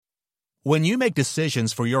When you make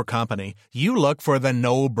decisions for your company, you look for the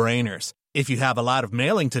no-brainers. If you have a lot of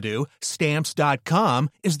mailing to do, Stamps.com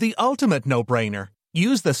is the ultimate no-brainer.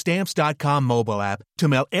 Use the Stamps.com mobile app to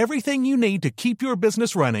mail everything you need to keep your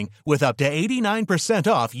business running with up to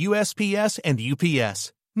 89% off USPS and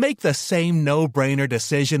UPS. Make the same no-brainer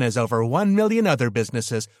decision as over 1 million other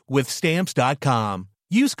businesses with Stamps.com.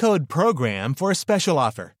 Use code PROGRAM for a special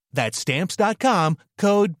offer. That's Stamps.com,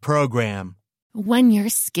 code PROGRAM. When your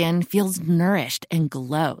skin feels nourished and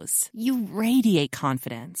glows, you radiate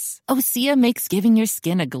confidence. Osea makes giving your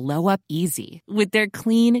skin a glow-up easy with their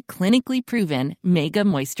clean, clinically proven Mega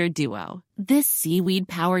Moisture Duo. This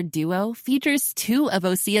seaweed-powered duo features 2 of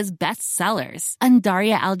Osea's best sellers,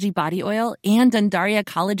 Undaria Algae Body Oil and Undaria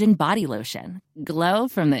Collagen Body Lotion. Glow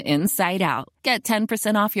from the inside out. Get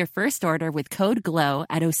 10% off your first order with code GLOW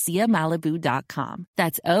at OseaMalibu.com.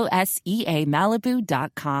 That's OSEA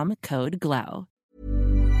Malibu.com, code GLOW.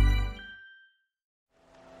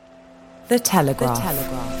 The Telegraph.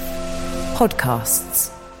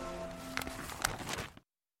 Podcasts.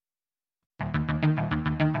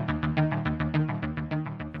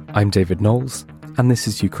 I'm David Knowles, and this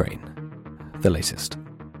is Ukraine, the latest.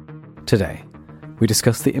 Today, we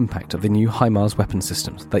discuss the impact of the new HIMARS weapon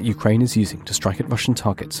systems that Ukraine is using to strike at Russian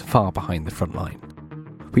targets far behind the front line.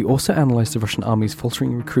 We also analyse the Russian army's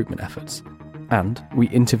faltering recruitment efforts, and we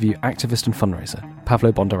interview activist and fundraiser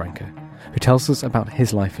Pavlo Bondarenko, who tells us about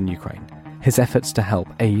his life in Ukraine, his efforts to help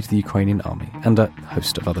aid the Ukrainian army, and a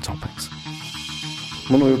host of other topics.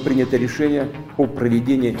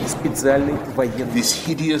 This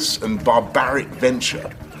hideous and barbaric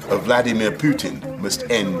venture of Vladimir Putin must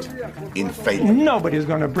end in failure. Nobody's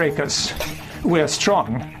going to break us. We're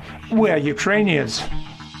strong. We're Ukrainians.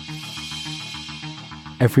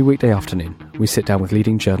 Every weekday afternoon, we sit down with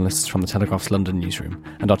leading journalists from the Telegraph's London newsroom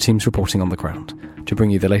and our teams reporting on the ground to bring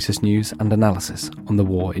you the latest news and analysis on the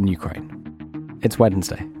war in Ukraine. It's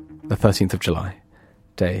Wednesday, the 13th of July,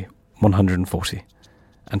 day 140.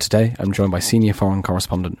 And today I'm joined by senior foreign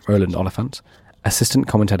correspondent Roland Oliphant, assistant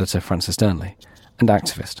comment editor Francis Durnley, and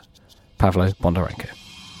activist Pavlo Bondarenko.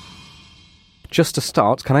 Just to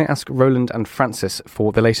start, can I ask Roland and Francis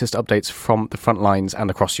for the latest updates from the front lines and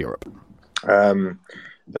across Europe? The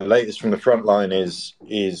latest from the front line is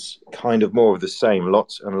kind of more of the same.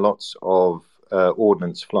 Lots and lots of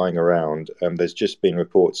ordnance flying around. There's just been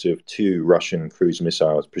reports of 2 Russian cruise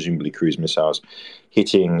missiles, presumably cruise missiles,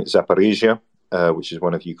 hitting Zaporizhia, which is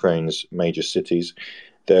one of Ukraine's major cities.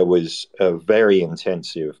 There was a very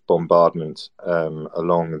intensive bombardment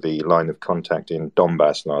along the line of contact in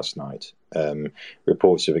Donbass last night.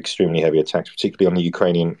 Reports of extremely heavy attacks, particularly on the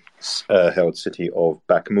Ukrainian-held city of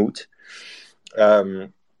Bakhmut.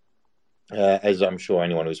 As I'm sure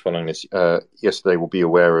anyone who's following this yesterday will be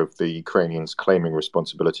aware of the Ukrainians claiming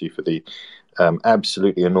responsibility for the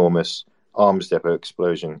absolutely enormous arms depot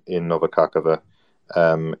explosion in Novokakova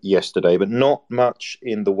yesterday, but not much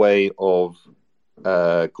in the way of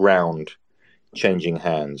ground changing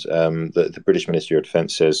hands. The British Ministry of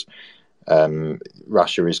Defence says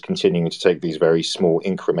Russia is continuing to take these very small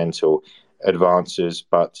incremental advances,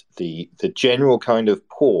 but the general kind of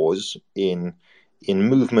pause in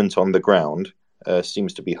movement on the ground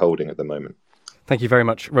seems to be holding at the moment. Thank you very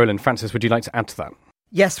much, Roland. Francis, would you like to add to that?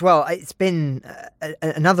 Yes, well, it's been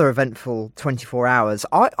another eventful 24 hours.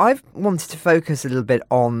 I've wanted to focus a little bit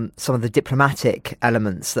on some of the diplomatic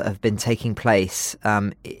elements that have been taking place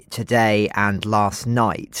today and last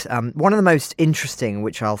night. One of the most interesting,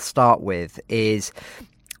 which I'll start with, is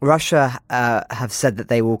Russia have said that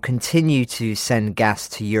they will continue to send gas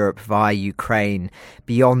to Europe via Ukraine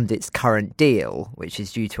beyond its current deal, which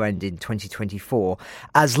is due to end in 2024,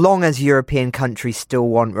 as long as European countries still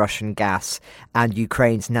want Russian gas and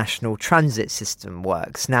Ukraine's national transit system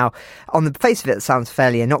works. Now, on the face of it, it sounds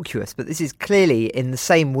fairly innocuous, but this is clearly in the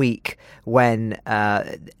same week when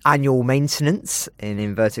annual maintenance, in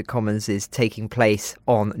inverted commas, is taking place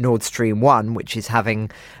on Nord Stream 1, which is having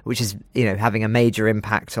a major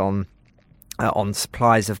impact on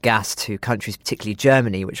supplies of gas to countries, particularly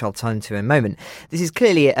Germany, which I'll turn to in a moment. This is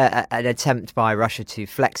clearly an attempt by Russia to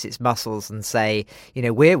flex its muscles and say,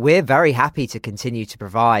 we're very happy to continue to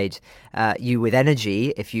provide you with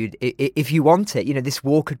energy if you want it. This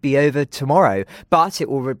war could be over tomorrow, but it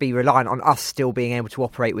will be reliant on us still being able to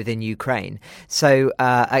operate within Ukraine. So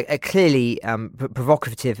a clearly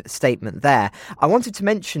provocative statement there. I wanted to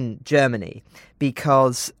mention Germany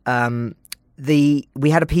because we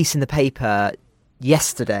had a piece in the paper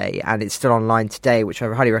yesterday, and it's still online today, which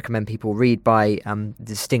I highly recommend people read, by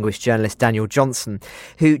distinguished journalist Daniel Johnson,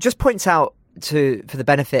 who just points out for the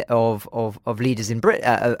benefit of leaders in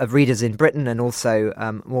of readers in Britain and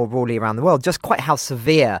also more broadly around the world, just quite how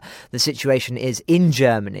severe the situation is in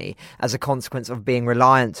Germany as a consequence of being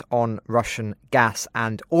reliant on Russian gas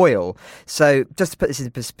and oil. So, just to put this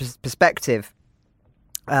in perspective,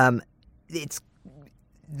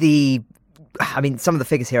 some of the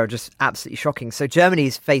figures here are just absolutely shocking. So Germany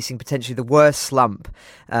is facing potentially the worst slump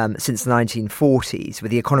since the 1940s,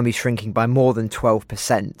 with the economy shrinking by more than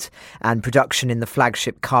 12% and production in the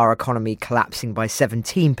flagship car economy collapsing by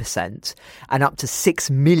 17% and up to 6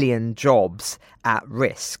 million jobs at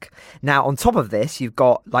risk. Now, on top of this, you've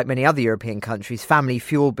got, like many other European countries, family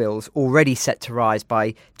fuel bills already set to rise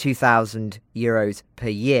by €2,000 per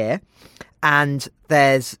year. And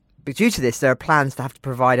due to this, there are plans to have to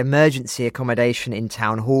provide emergency accommodation in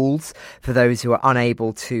town halls for those who are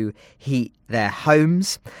unable to heat their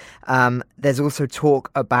homes. There's also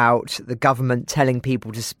talk about the government telling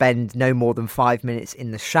people to spend no more than 5 minutes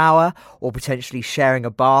in the shower or potentially sharing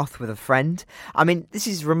a bath with a friend. I mean, this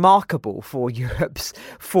is remarkable for Europe's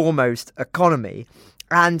foremost economy.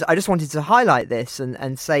 And I just wanted to highlight this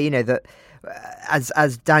and say, that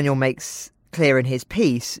as Daniel makes clear in his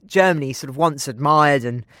piece, Germany, sort of once admired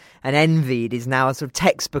and envied, is now a sort of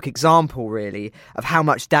textbook example, really, of how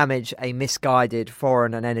much damage a misguided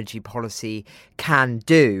foreign and energy policy can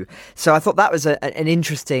do. So I thought that was an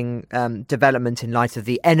interesting development in light of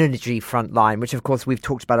the energy front line, which, of course, we've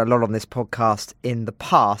talked about a lot on this podcast in the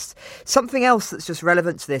past. Something else that's just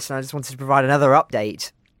relevant to this, and I just wanted to provide another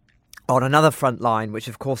update on another front line, which,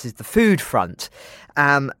 of course, is the food front.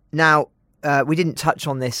 We didn't touch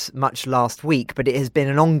on this much last week, but it has been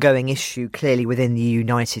an ongoing issue clearly within the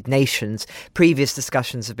United Nations. Previous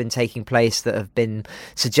discussions have been taking place that have been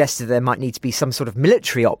suggested there might need to be some sort of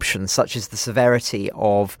military option, such as the severity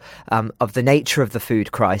of the nature of the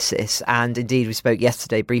food crisis. And indeed, we spoke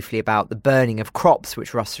yesterday briefly about the burning of crops,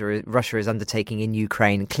 which Russia is undertaking in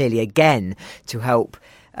Ukraine, clearly again to help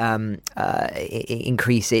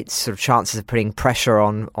increase its sort of chances of putting pressure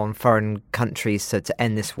on foreign countries to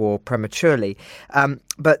end this war prematurely.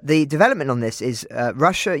 But the development on this is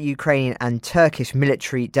Russia, Ukrainian and Turkish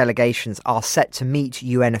military delegations are set to meet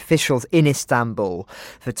UN officials in Istanbul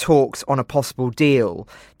for talks on a possible deal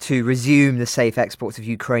to resume the safe exports of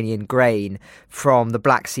Ukrainian grain from the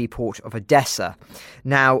Black Sea port of Odessa.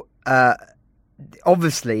 Now,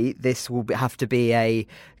 obviously, this will have to be a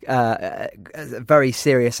very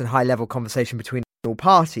serious and high-level conversation between all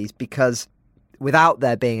parties, because without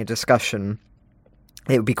there being a discussion,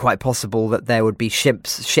 it would be quite possible that there would be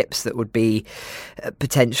ships that would be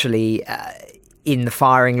potentially in the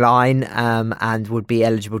firing line and would be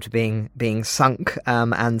eligible to being sunk.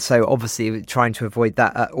 And so obviously trying to avoid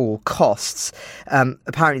that at all costs.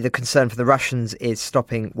 Apparently the concern for the Russians is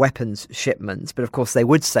stopping weapons shipments, but of course they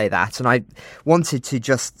would say that. And I wanted to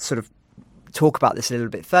just sort of talk about this a little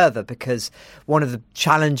bit further, because one of the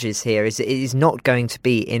challenges here is it is not going to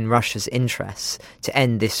be in Russia's interests to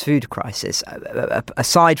end this food crisis,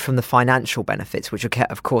 aside from the financial benefits, which are,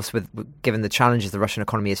 of course, given the challenges the Russian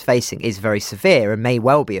economy is facing, is very severe and may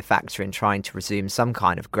well be a factor in trying to resume some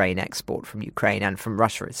kind of grain export from Ukraine and from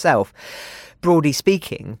Russia itself. Broadly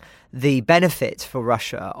speaking, the benefit for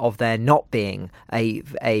Russia of there not being a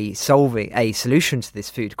solution to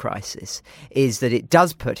this food crisis is that it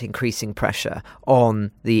does put increasing pressure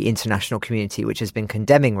on the international community, which has been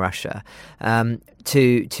condemning Russia in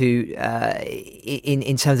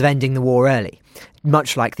terms of ending the war early.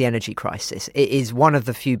 Much like the energy crisis, it is one of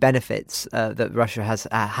the few benefits that Russia has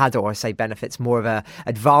had, or I say benefits, more of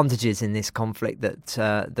advantages in this conflict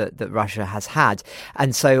that Russia has had.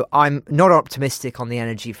 And so I'm not optimistic on the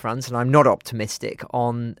energy front, and I'm not optimistic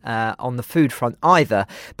on the food front either.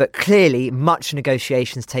 But clearly, much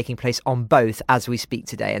negotiations taking place on both as we speak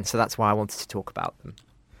today, and so that's why I wanted to talk about them.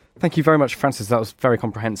 Thank you very much, Francis. That was very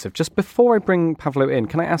comprehensive. Just before I bring Pavlo in,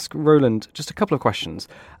 can I ask Roland just a couple of questions?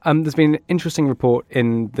 There's been an interesting report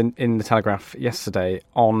in the Telegraph yesterday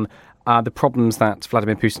on the problems that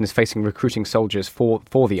Vladimir Putin is facing recruiting soldiers for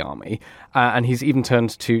the army, and he's even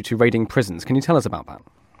turned to raiding prisons. Can you tell us about that?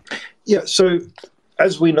 Yeah, so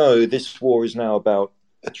as we know, this war is now about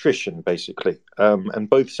attrition, basically, and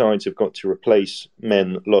both sides have got to replace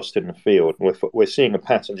men lost in the field. We're seeing a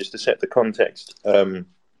pattern, just to set the context.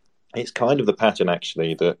 It's kind of the pattern,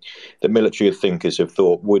 actually, that the military thinkers have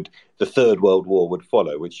thought the Third World War would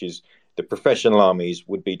follow, which is the professional armies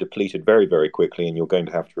would be depleted very, very quickly, and you're going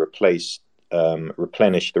to have to replenish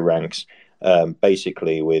the ranks,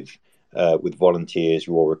 basically with volunteers,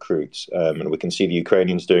 raw recruits, and we can see the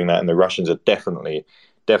Ukrainians doing that, and the Russians are definitely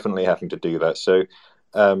having to do that. So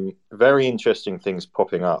Very interesting things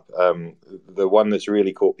popping up. The one that's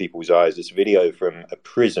really caught people's eyes, this video from a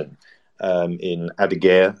prison in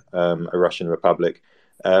Adygea, a Russian republic,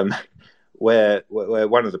 where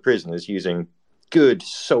one of the prisoners, using good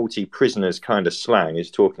salty prisoners kind of slang,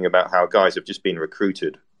 is talking about how guys have just been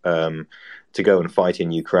recruited to go and fight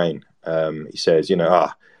in Ukraine. He says,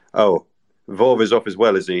 Vov is off as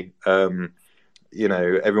well, is he?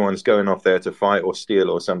 Everyone's going off there to fight or steal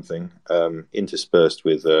or something, interspersed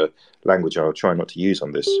with language I'll try not to use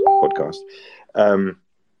on this podcast.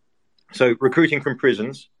 So recruiting from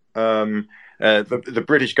prisons. The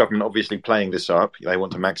British government obviously playing this up. They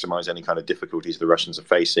want to maximize any kind of difficulties the Russians are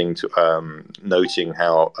facing, noting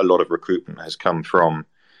how a lot of recruitment has come from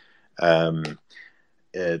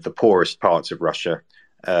the poorest parts of Russia.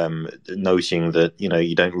 Noting that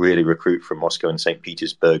you don't really recruit from Moscow and St.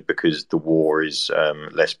 Petersburg because the war is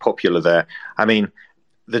less popular there. I mean,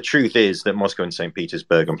 the truth is that Moscow and St.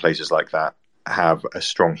 Petersburg and places like that have a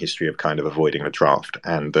strong history of kind of avoiding the draft,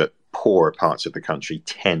 and that poorer parts of the country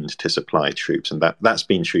tend to supply troops, and that's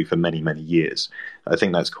been true for many, many years. I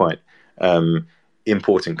think that's quite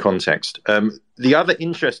important context. The other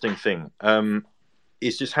interesting thing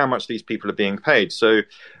is just how much these people are being paid. So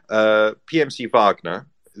PMC Wagner,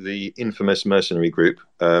 the infamous mercenary group,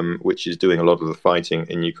 which is doing a lot of the fighting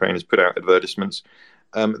in Ukraine, has put out advertisements.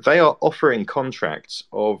 They are offering contracts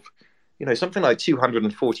of, something like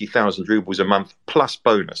 240,000 rubles a month plus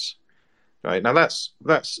bonus. Right now, that's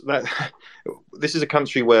this is a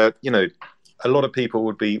country where a lot of people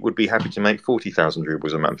would be happy to make 40,000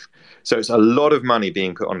 rubles a month. So it's a lot of money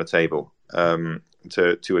being put on the table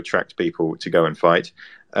to attract people to go and fight.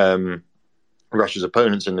 Russia's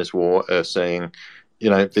opponents in this war are saying,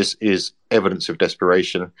 this is evidence of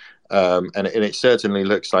desperation, and it certainly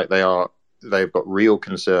looks like they've got real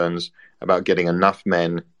concerns about getting enough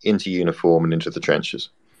men into uniform and into the trenches.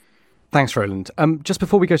 Thanks, Roland. Just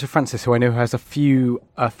before we go to Francis, who I know has a few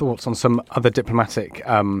thoughts on some other diplomatic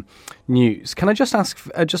news, can I just ask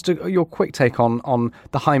your quick take on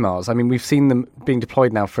the HIMARS? I mean, we've seen them being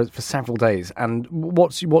deployed now for several days, and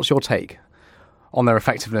what's your take on their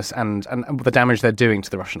effectiveness and the damage they're doing to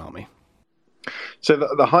the Russian army? So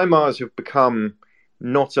the HIMARS have become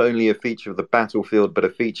not only a feature of the battlefield, but a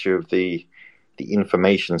feature of the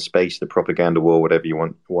information space, the propaganda war, whatever you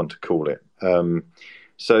want to call it.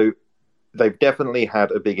 So they've definitely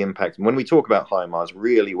had a big impact. And when we talk about HIMARS,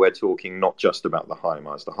 really we're talking not just about the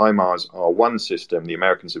HIMARS. The HIMARS are one system. The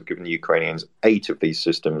Americans have given the Ukrainians 8 of these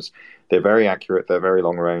systems. They're very accurate. They're very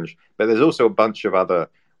long range. But there's also a bunch of other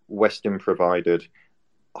Western-provided,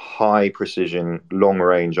 high-precision,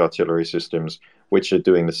 long-range artillery systems which are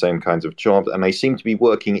doing the same kinds of jobs. And they seem to be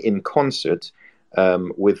working in concert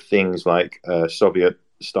with things like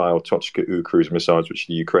Soviet-style Tochka-U cruise missiles, which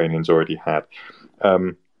the Ukrainians already had.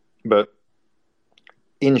 But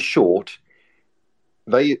in short,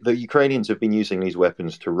 the Ukrainians have been using these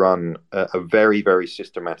weapons to run a very, very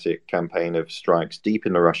systematic campaign of strikes deep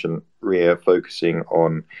in the Russian rear, focusing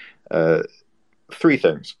on 3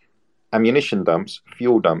 things: ammunition dumps,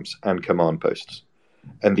 fuel dumps, and command posts.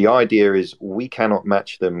 And the idea is we cannot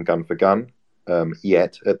match them gun for gun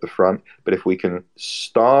yet at the front, but if we can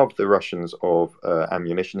starve the Russians of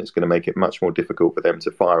ammunition, it's going to make it much more difficult for them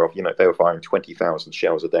to fire off. They were firing 20,000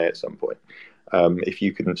 shells a day at some point. If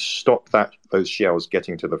you can stop those shells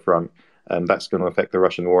getting to the front, that's going to affect the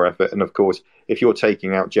Russian war effort. And of course, if you're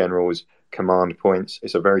taking out generals, command points,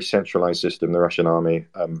 it's a very centralized system, the Russian army,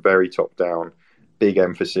 very top down, big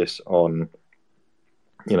emphasis on,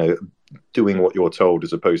 doing what you're told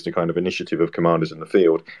as opposed to kind of initiative of commanders in the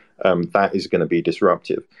field. That is going to be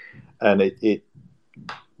disruptive. And the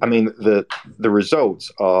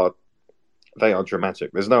results are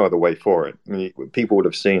dramatic. There's no other way for it. I mean, people would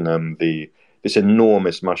have seen this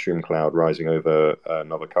enormous mushroom cloud rising over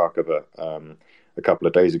Novokharkova a couple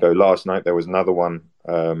of days ago. Last night there was another one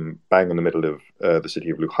bang in the middle of the city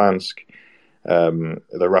of Luhansk.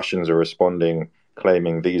 The Russians are responding,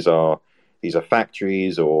 claiming these are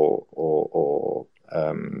factories or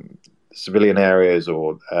civilian areas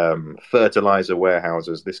or fertilizer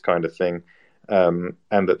warehouses, this kind of thing, and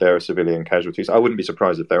that there are civilian casualties. I wouldn't be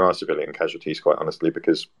surprised if there are civilian casualties, quite honestly,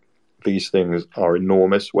 because these things are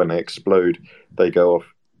enormous. When they explode, they go off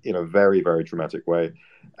in a very, very dramatic way.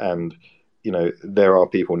 And, there are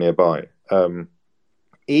people nearby.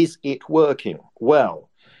 Is it working? Well,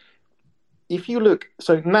 if you look,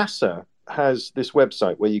 so NASA has this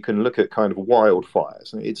website where you can look at kind of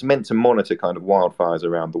wildfires. It's meant to monitor kind of wildfires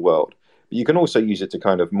around the world. But you can also use it to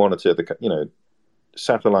kind of monitor the,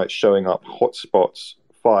 satellites showing up hotspots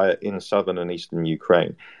fire in southern and eastern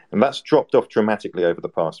Ukraine. And that's dropped off dramatically over the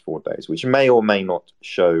past 4 days, which may or may not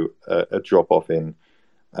show a drop-off in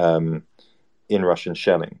Russian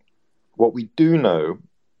shelling. What we do know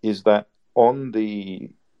is that on the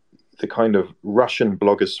kind of Russian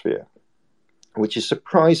blogosphere, which is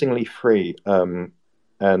surprisingly free and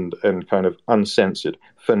kind of uncensored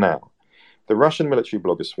for now, the Russian military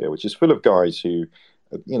blogosphere, which is full of guys who,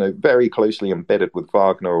 very closely embedded with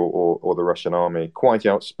Wagner or the Russian army, quite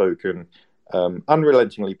outspoken,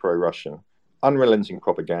 unrelentingly pro-Russian, unrelenting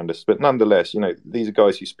propagandists, but nonetheless, these are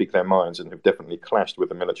guys who speak their minds and have definitely clashed with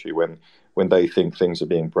the military when they think things are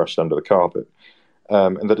being brushed under the carpet.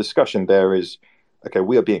 And the discussion there is, okay,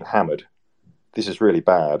 we are being hammered. This is really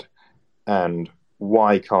bad. And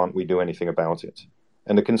why can't we do anything about it?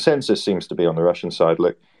 And the consensus seems to be on the Russian side,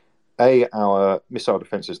 look, our missile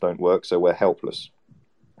defenses don't work, so we're helpless.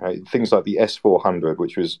 Right? Things like the S-400,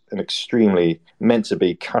 which was an extremely meant to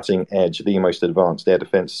be cutting edge, the most advanced air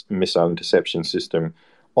defense missile interception system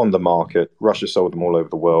on the market. Russia sold them all over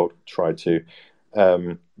the world, tried to.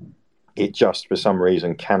 It just, for some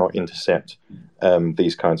reason, cannot intercept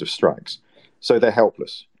these kinds of strikes. So they're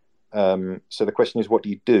helpless. So the question is, what do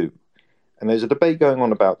you do? And there's a debate going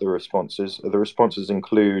on about the responses. The responses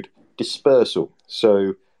include dispersal.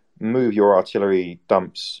 So move your artillery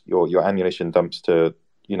dumps, your ammunition dumps to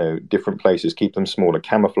different places, keep them smaller,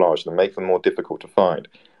 camouflage them, make them more difficult to find,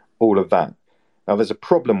 all of that. Now, there's a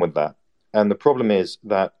problem with that. And the problem is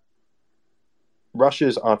that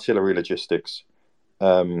Russia's artillery logistics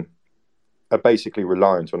are basically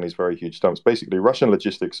reliant on these very huge dumps. Basically, Russian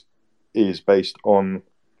logistics is based on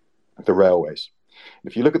the railways.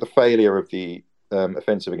 If you look at the failure of the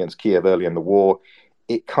offensive against Kiev early in the war,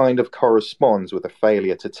 it kind of corresponds with a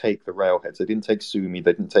failure to take the railheads. They didn't take Sumy,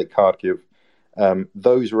 they didn't take Kharkiv.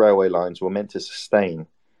 Those railway lines were meant to sustain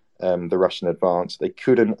the Russian advance. They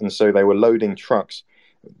couldn't, and so they were loading trucks.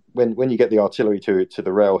 When you get the artillery to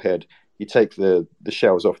the railhead, you take the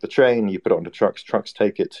shells off the train, you put it onto trucks. Trucks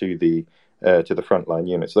take it to the frontline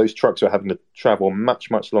units. Those trucks were having to travel much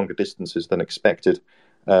longer distances than expected.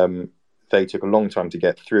 They took a long time to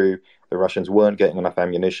get through. The Russians weren't getting enough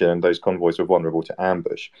ammunition, and those convoys were vulnerable to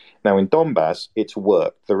ambush. Now, in Donbass, it's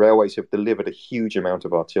worked. The railways have delivered a huge amount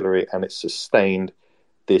of artillery, and it's sustained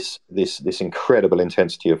this incredible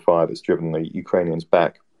intensity of fire that's driven the Ukrainians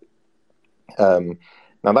back. Now,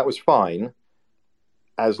 that was fine,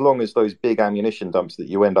 as long as those big ammunition dumps that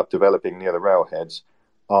you end up developing near the railheads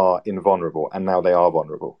are invulnerable, and now they are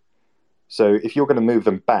vulnerable. So if you're going to move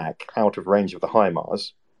them back out of range of the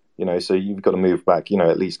HIMARS, so you've got to move back,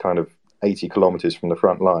 at least kind of 80 kilometers from the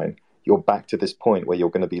front line, you're back to this point where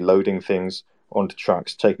you're going to be loading things onto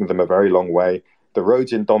trucks, taking them a very long way. The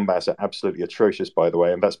roads in Donbass are absolutely atrocious, by the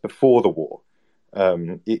way, and that's before the war.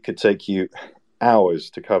 It could take you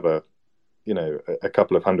hours to cover, a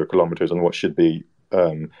couple of 100 kilometers on what should be,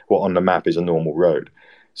 what on the map is a normal road.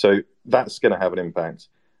 So that's going to have an impact.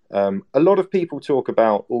 A lot of people talk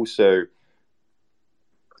about also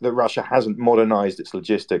that Russia hasn't modernized its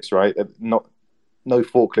logistics, right? No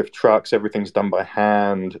forklift trucks, everything's done by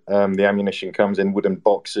hand. The ammunition comes in wooden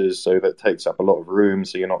boxes, so that takes up a lot of room,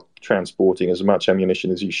 so you're not transporting as much ammunition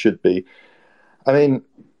as you should be. I mean,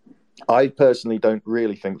 I personally don't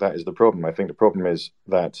really think that is the problem. I think the problem is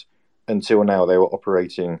that until now they were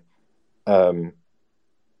operating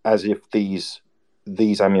as if these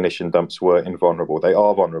ammunition dumps were invulnerable. They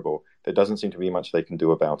are vulnerable. There doesn't seem to be much they can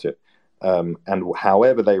do about it. And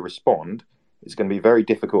however they respond, it's going to be very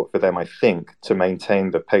difficult for them, I think, to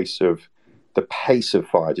maintain the pace of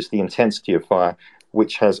fire, just the intensity of fire,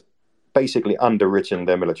 which has basically underwritten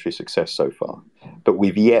their military success so far. But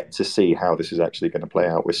we've yet to see how this is actually going to play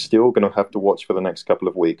out. We're still going to have to watch for the next couple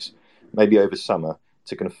of weeks, maybe over summer,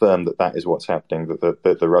 to confirm that is what's happening,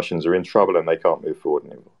 that the Russians are in trouble and they can't move forward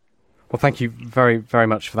anymore. Well, thank you very, very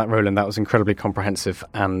much for that, Roland. That was incredibly comprehensive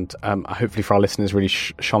and hopefully for our listeners really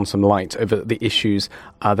shone some light over the issues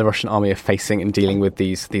the Russian army are facing in dealing with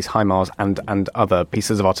these HIMARS and other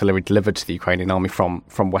pieces of artillery delivered to the Ukrainian army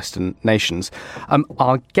from Western nations.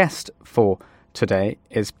 Our guest for today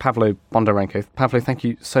is Pavlo Bondarenko. Pavlo, thank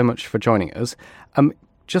you so much for joining us.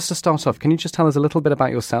 Just to start off, can you just tell us a little bit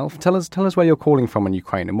about yourself? Tell us where you're calling from in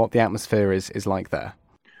Ukraine and what the atmosphere is like there.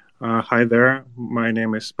 Hi there, my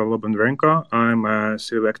name is Pavlo Bondarenko. I'm a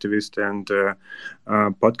civil activist and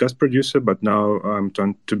podcast producer, but now I'm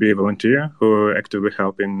turned to be a volunteer who actively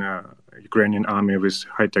helping Ukrainian army with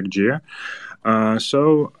high-tech gear.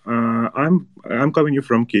 So I'm calling you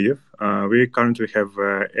from Kiev. we currently have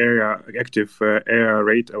active air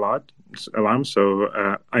raid alarm. So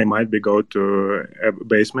I might be go to a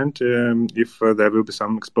basement if there will be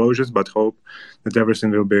some explosions, but hope that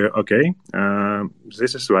everything will be okay.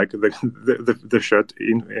 This is like the short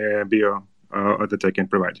in bio that I can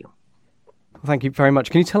provide you. Thank you very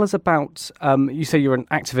much. Can you tell us about, you say you're an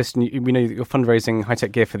activist and we know that you're fundraising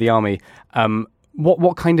high-tech gear for the army.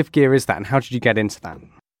 What kind of gear is that and how did you get into that?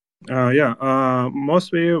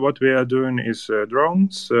 Mostly what we are doing is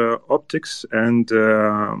drones, optics, and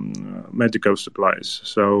medical supplies.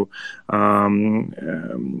 So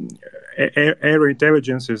air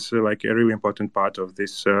intelligence is like a really important part of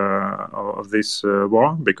this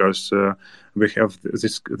war, because we have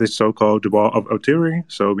this so-called war of artillery.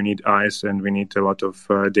 So we need eyes and we need a lot of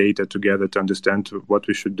data together to understand what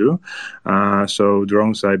we should do. So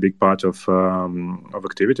drones are a big part of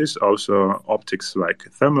activities. Also optics like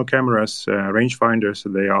thermal cameras, rangefinders,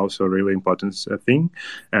 they are also a really important thing.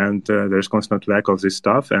 And there's constant lack of this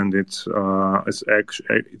stuff, and it's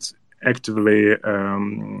actively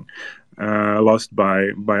lost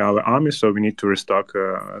by our army, so we need to restock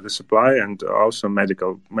the supply, and also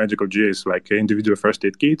medical gears like individual first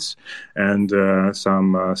aid kits and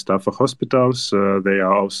some stuff for hospitals. They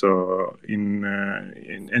are also in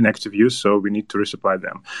active use, so we need to resupply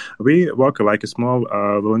them. We work like a small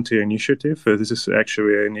volunteer initiative. This is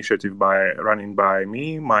actually an initiative running by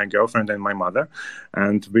me, my girlfriend, and my mother,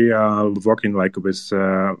 and we are working like with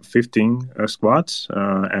 15 squads,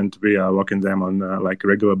 and we are working them on like a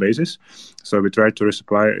regular basis. So we try to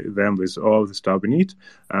resupply them with all the stuff we need,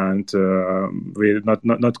 and we're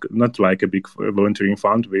not like a big volunteering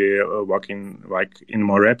fund. We are working like in a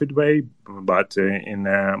more rapid way, but in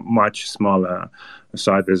a much smaller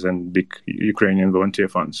sizes than big Ukrainian volunteer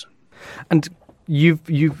funds. And you've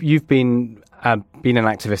been an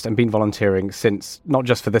activist and been volunteering since, not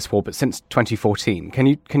just for this war, but since 2014. Can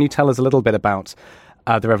you tell us a little bit about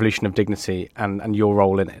the Revolution of Dignity and your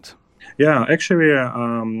role in it? Yeah, actually,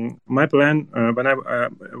 my plan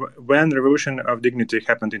when Revolution of Dignity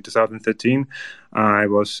happened in 2013, I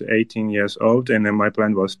was 18 years old, and then my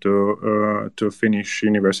plan was to finish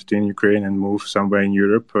university in Ukraine and move somewhere in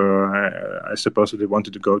Europe. I supposedly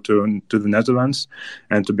wanted to go to the Netherlands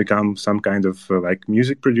and to become some kind of like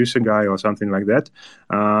music producer guy or something like that.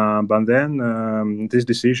 But then this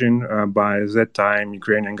decision by that time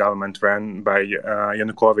Ukrainian government ran by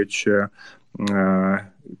Yanukovych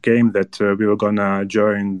came that we were gonna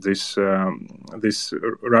join this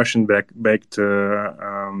Russian-backed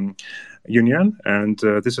union, and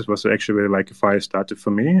this was actually like a fire starter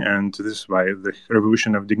for me, and this is why the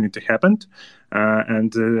Revolution of Dignity happened.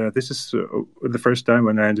 And this is the first time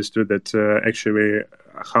when I understood that actually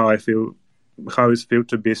how it feels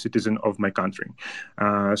to be a citizen of my country.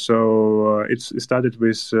 So it started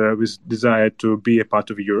with desire to be a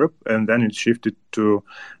part of Europe, and then it shifted to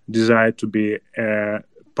desire to be a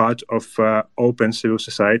part of open civil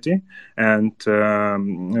society. And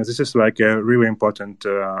this is like a really important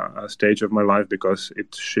stage of my life, because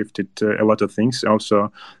it shifted a lot of things. Also,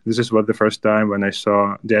 this is the first time when I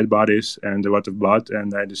saw dead bodies and a lot of blood,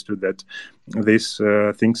 and I understood that these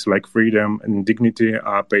things like freedom and dignity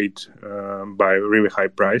are paid by a really high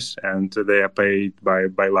price, and they are paid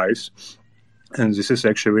by lives. And this is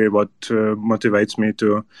actually what motivates me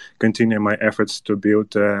to continue my efforts to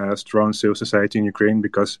build a strong civil society in Ukraine,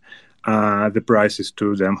 because the price is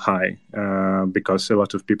too damn high, because a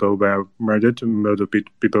lot of people were murdered,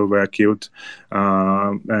 people were killed,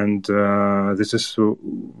 and this is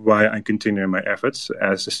why I continue my efforts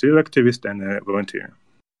as a civil activist and a volunteer.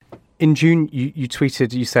 In June, you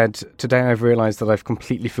tweeted. You said, "Today, I've realised that I've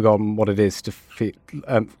completely forgotten what it is to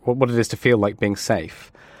feel like being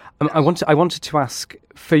safe." I wanted to ask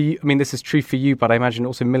for you. I mean, this is true for you, but I imagine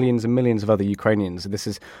also millions and millions of other Ukrainians.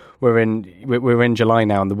 We're in July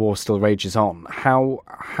now, and the war still rages on.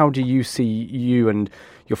 How do you see you and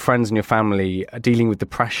your friends and your family dealing with the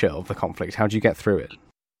pressure of the conflict? How do you get through it?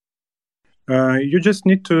 You just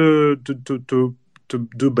need to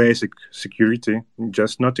do basic security,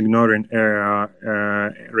 just not ignoring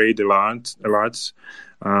raid alerts.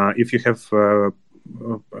 If you have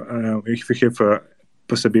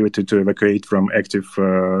possibility to evacuate from active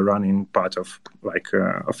running part of like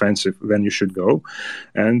offensive, then you should go.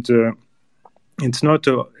 And it's not.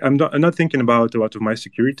 I'm not thinking about a lot of my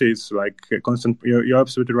security. It's like a constant. You're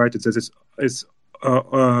absolutely right. It's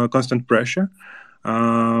constant pressure.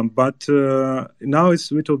 But now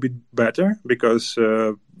it's a little bit better, because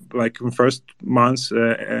like in first months,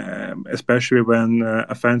 especially when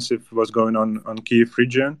offensive was going on Kiev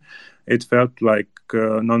region, it felt like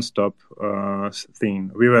non-stop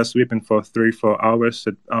thing. We were sleeping for 3-4 hours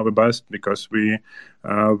at our best because we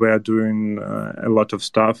were doing a lot of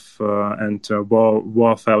stuff, and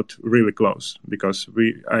war felt really close because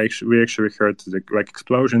we actually heard the, like,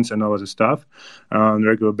 explosions and all of the stuff on a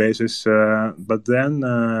regular basis. But then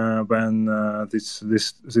when this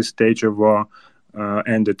stage of war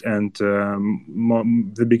ended and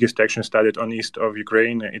the biggest action started on east of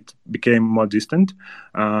Ukraine, it became more distant.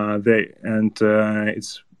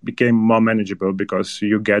 It's became more manageable because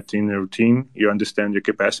you get in a routine, you understand your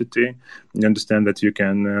capacity, you understand that you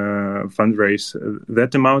can fundraise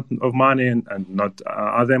that amount of money and not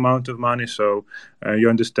other amount of money. So you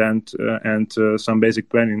understand, and some basic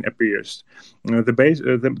planning appears.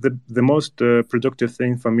 The most productive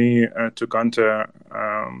thing for me to counter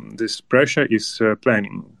this pressure is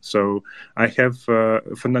planning. So I have for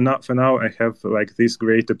now I have like this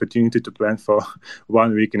great opportunity to plan for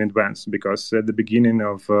 1 week in advance, because at the beginning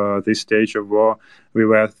of this stage of war we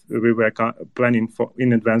were planning for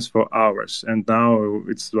in advance for hours, and now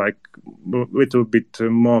it's like a little bit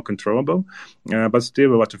more controllable, but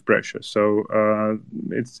still a lot of pressure. So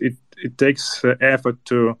it takes effort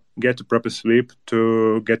to get a proper sleep,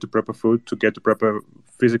 to get a proper food, to get a proper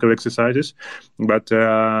physical exercises, but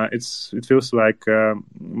it feels like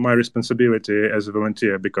my responsibility as a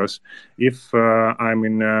volunteer, because if I'm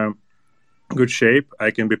in good shape,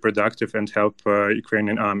 I can be productive and help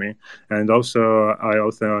Ukrainian army. And I also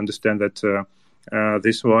understand that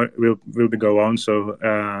this war will be go on. So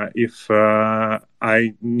if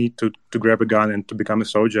I need to grab a gun and to become a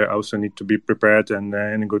soldier, I also need to be prepared and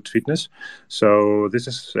in good fitness. So this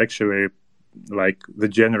is actually like the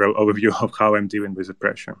general overview of how I'm dealing with the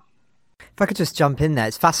pressure. If I could just jump in there,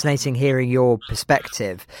 it's fascinating hearing your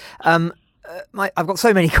perspective. I've got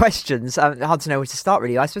so many questions, hard to know where to start,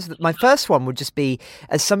 really. I suppose that my first one would just be,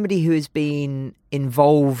 as somebody who has been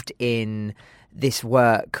involved in this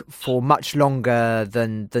work for much longer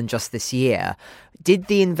than just this year, did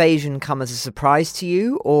the invasion come as a surprise to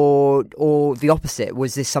you, or the opposite?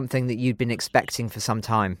 Was this something that you'd been expecting for some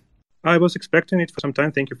time? I was expecting it for some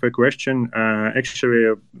time. Thank you for your question.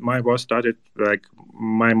 Actually, my war started, like,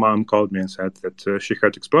 my mom called me and said that she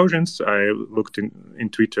heard explosions. I looked in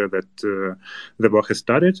Twitter that the war has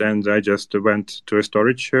started, and I just went to a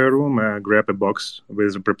storage room, grabbed a box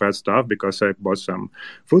with prepared stuff, because I bought some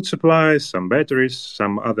food supplies, some batteries,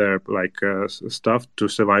 some other stuff to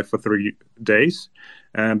survive for 3 days.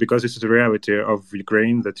 Because it's the reality of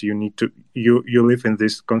Ukraine that you need to you live in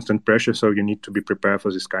this constant pressure, so you need to be prepared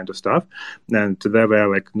for this kind of stuff. And there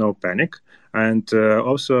were no panic. And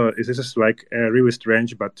also this is like a really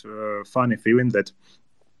strange but funny feeling that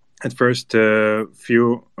at first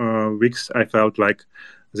few weeks I felt like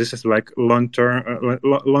this is like long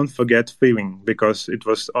forget feeling, because it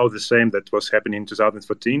was all the same that was happening in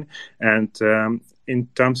 2014. And in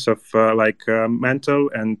terms of mental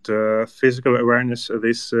and physical awareness,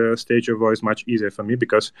 this stage of war is much easier for me,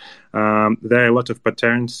 because there are a lot of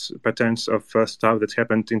patterns of stuff that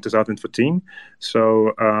happened in 2014.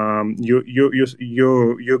 So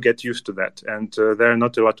you get used to that, and there are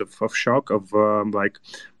not a lot of shock of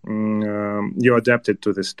you adapted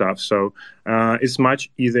to this stuff. So it's much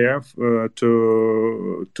easier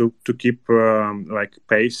to keep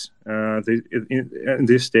pace in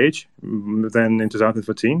this stage than in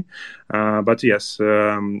 2014. But yes,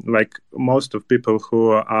 like most of people who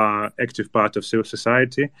are active part of civil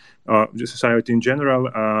society or society in general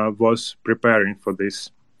was preparing for this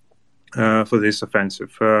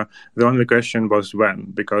offensive. The only question was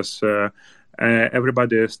when, because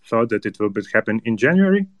everybody thought that it will happen in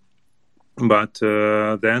January. But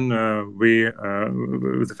then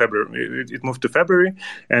it moved to February,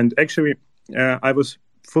 and actually I was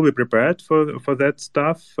fully prepared for that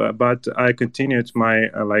stuff, but I continued my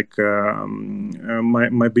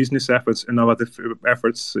my business efforts and other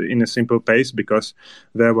efforts in a simple pace, because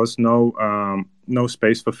there was no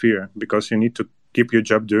space for fear, because you need to keep your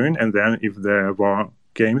job doing, and then if the war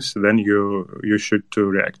comes, then you should to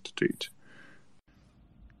react to it.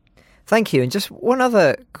 Thank you. And just one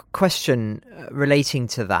other question relating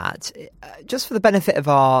to that, just for the benefit of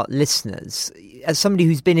our listeners, as somebody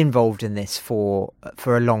who's been involved in this for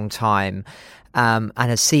a long time and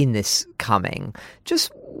has seen this coming,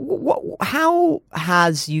 just how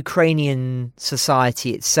has Ukrainian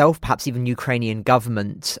society itself, perhaps even Ukrainian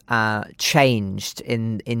government, changed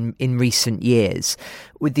in recent years?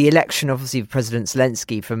 With the election, obviously, of President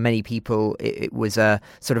Zelensky, for many people, it was a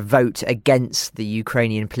sort of vote against the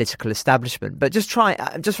Ukrainian political establishment. But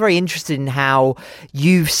I'm just very interested in how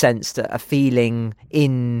you've sensed a feeling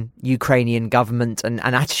in Ukrainian government and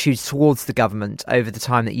attitudes towards the government over the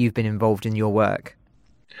time that you've been involved in your work.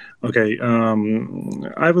 Okay,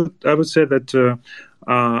 I would say that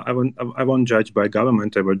I won't judge by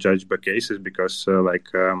government. I will judge by cases because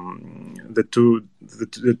the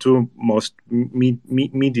two most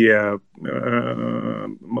media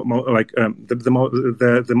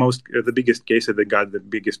the biggest case that got the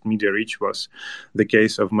biggest media reach was the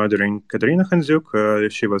case of murdering Katerina Handzuk.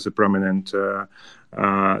 She was a prominent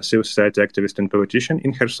civil society activist and politician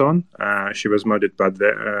in Kherson. She was murdered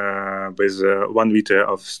with 1 liter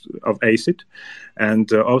of acid,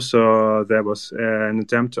 and also there was an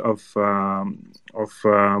attempt of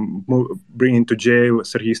bringing to jail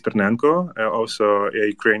Sergei Sternenko, also a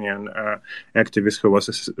Ukrainian activist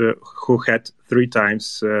who had 3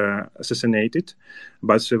 times assassinated,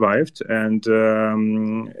 but survived. And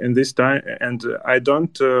in this time, and I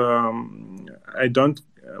don't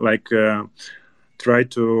try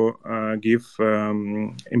to give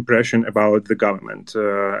impression about the government,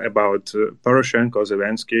 about Poroshenko,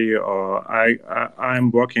 Zelensky, or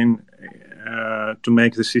I'm working to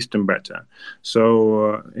make the system better.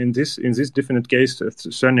 So in this definite case,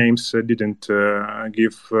 surnames didn't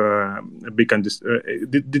give a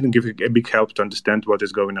big help to understand what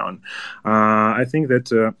is going on. I think that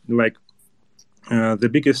the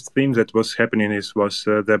biggest thing that was happening was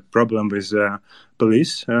the problem with the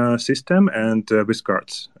police system and with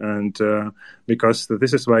courts, and because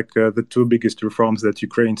this is the 2 biggest reforms that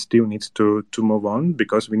Ukraine still needs to move on,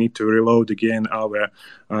 because we need to reload again our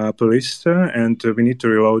police and we need to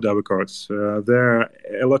reload our courts. There are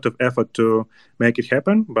a lot of effort to make it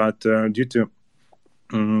happen, but due to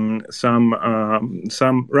some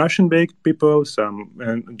Russian-baked people, some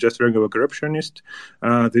just regular corruptionists,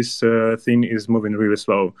 this thing is moving really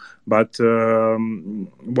slow. But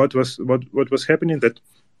what was happening that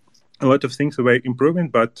a lot of things were improving,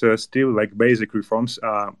 but still basic reforms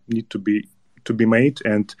need to be made,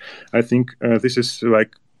 and I think this is a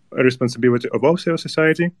responsibility of all civil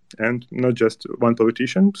society and not just one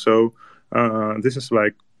politician. So this is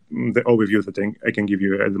the overview that I can give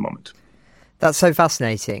you at the moment. That's so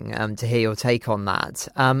fascinating to hear your take on that.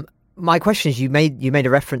 My question is, you made a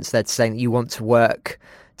reference there to saying that you want to work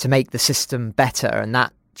to make the system better, and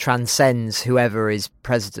that transcends whoever is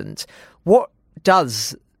president. What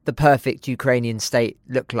does the perfect Ukrainian state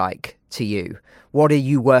look like to you? What are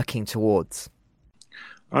you working towards?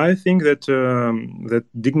 I think that that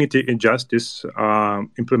dignity and justice are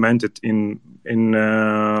implemented in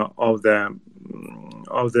all the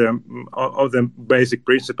basic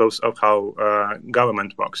principles of how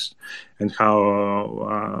government works and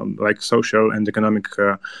how social and economic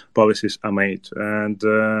policies are made. And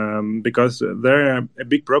because there are a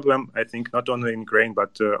big problem, I think, not only in Ukraine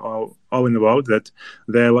but all in the world, that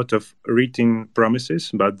there are a lot of written promises,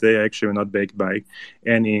 but they are actually not backed by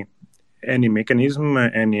any mechanism,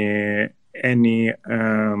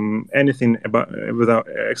 anything without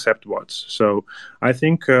except words. So I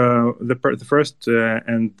think the first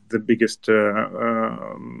and the biggest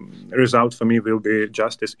result for me will be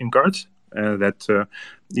justice in courts. That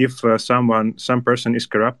if some person is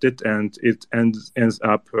corrupted and it ends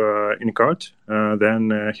up in court,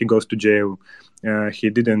 then he goes to jail. He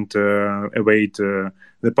didn't evade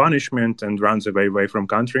the punishment and runs away from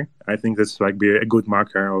country. I think that's be a good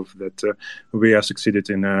marker of that we are succeeded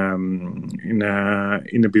in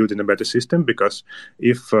building a better system. Because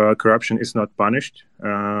if corruption is not punished,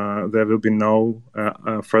 there will be no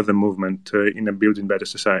further movement in a building better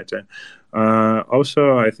society.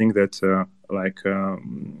 Also, I think that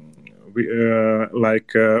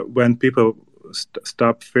when people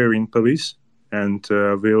stop fearing police and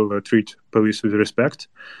will treat police with respect,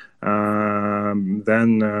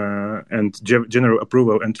 then general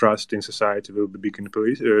approval and trust in society will be big in the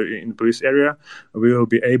police area. We will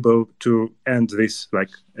be able to end this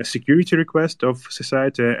a security request of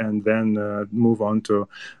society, and then move on to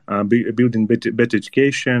building better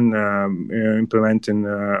education, implementing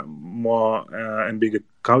more and bigger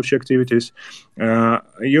culture activities.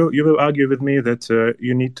 You will argue with me that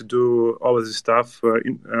you need to do all of this stuff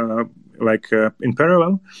in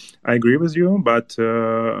parallel. I agree with you, but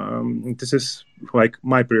this is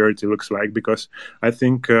my priority looks like, because I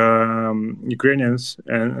think Ukrainians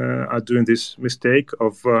are doing this mistake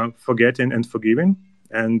of forgetting and forgiving,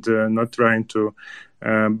 and not trying to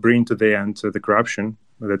bring to the end the corruption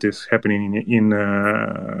that is happening in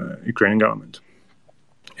Ukrainian government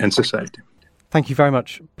and society. Thank you very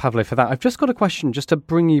much, Pavlo, for that. I've just got a question just to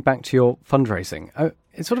bring you back to your fundraising.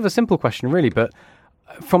 It's sort of a simple question, really, but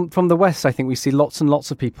from the West, I think we see lots and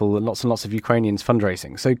lots of people and lots of Ukrainians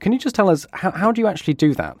fundraising. So can you just tell us, how do you actually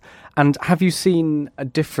do that? And have you seen a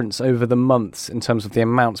difference over the months in terms of the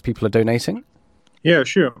amounts people are donating? Yeah,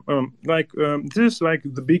 sure. This is like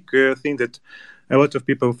the big thing that a lot of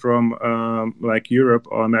people from like Europe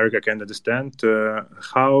or America can understand,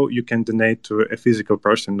 how you can donate to a physical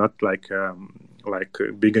person, not like a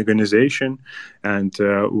big organization, and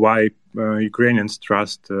why Ukrainians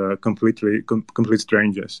trust complete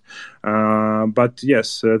strangers. But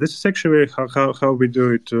yes, this is actually how we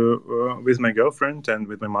do it with my girlfriend and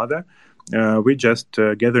with my mother. We just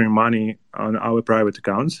gathering money on our private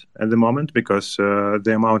accounts at the moment, because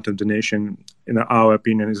the amount of donation, in our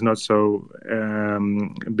opinion, is not so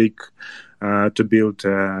big to build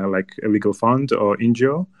like a legal fund or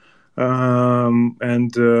NGO.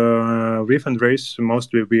 And we fundraise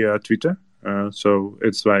mostly via Twitter. So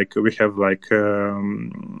it's like we have like a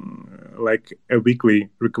weekly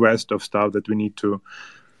request of stuff that we need to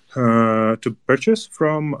purchase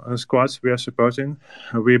from squads we are supporting.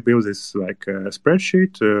 We build this like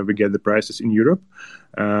spreadsheet. We get the prices in Europe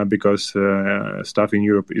because stuff in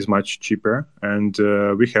Europe is much cheaper, and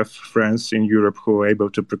we have friends in Europe who are able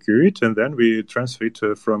to procure it, and then we transfer it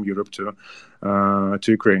from Europe to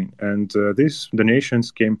Ukraine. And these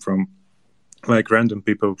donations came from like random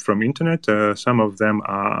people from internet. Some of them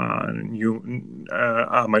are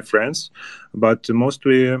my friends, but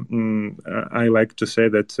mostly I like to say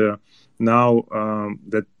that now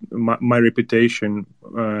that my reputation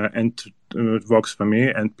and works for me,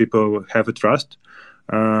 and people have a trust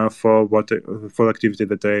for activity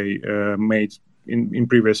that I made in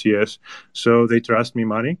previous years, so they trust me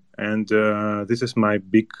money, and this is my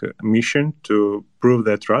big mission, to prove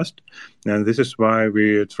their trust. And this is why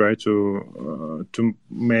we try to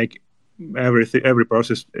make every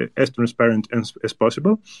process as transparent as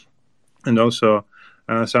possible. And also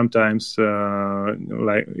sometimes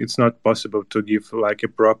like it's not possible to give like a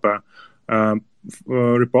proper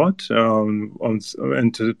report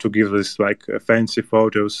and to give this like fancy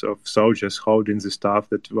photos of soldiers holding the stuff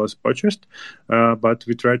that was purchased, but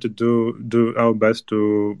we try to do our best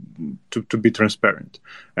to be transparent.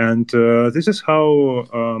 And this is how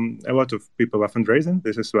a lot of people are fundraising.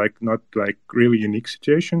 This is like not like really unique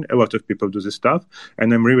situation. A lot of people do this stuff,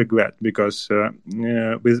 and I'm really glad, because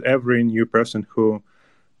with every new person who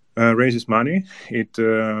raises money, it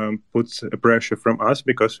puts a pressure from us,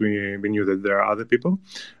 because we knew that there are other people.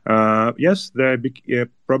 Yes, there are big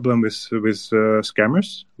problem with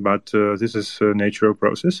scammers, but this is a natural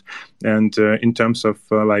process. And in terms of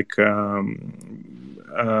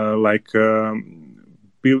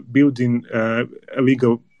building a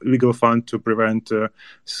legal fund to prevent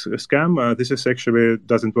scam, this is actually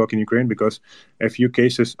doesn't work in Ukraine, because a few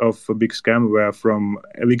cases of a big scam were from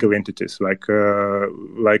illegal entities like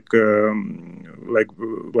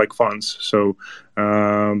funds. So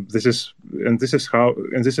this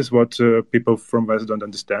is what people from West don't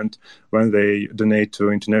understand when they donate to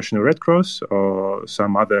International Red Cross or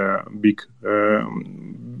some other big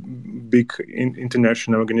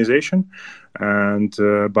international organization. And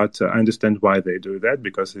but I understand why they do that,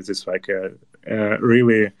 because it is like a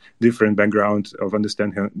really different background of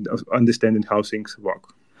understanding how things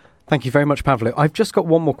work. Thank you very much, Pavlo. I've just got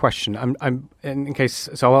one more question. I'm in case,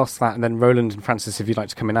 so I'll ask that, and then Roland and Francis, if you'd like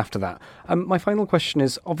to come in after that. My final question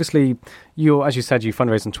is, obviously, as you said, you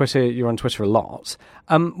fundraise on Twitter. You're on Twitter a lot.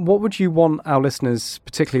 What would you want our listeners,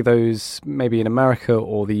 particularly those maybe in America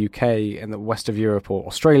or the UK, in the west of Europe or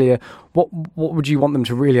Australia, what would you want them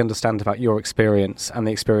to really understand about your experience and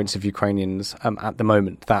the experience of Ukrainians at the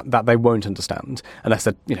moment that they won't understand unless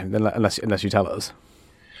you tell us?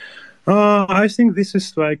 I think this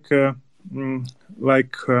is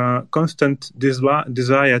constant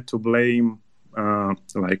desire to blame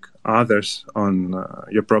like others on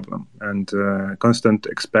your problem, and constant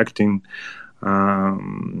expecting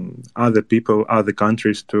other people, other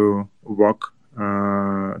countries to work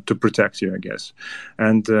to protect you, I guess.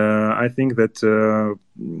 And I think that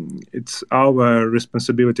it's our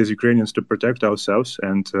responsibility as Ukrainians to protect ourselves,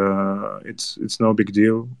 and it's no big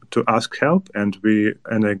deal to ask help. And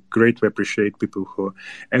I greatly appreciate people who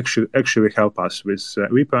actually help us with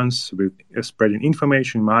weapons, with spreading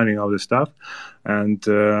information, money, all this stuff. And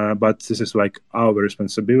but this is like our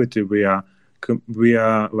responsibility. We are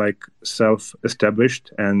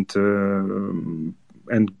self-established and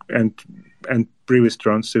really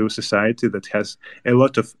strong civil society that has a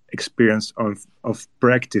lot of experience of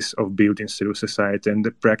practice of building civil society and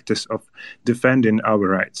the practice of defending our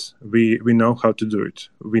rights. We know how to do it.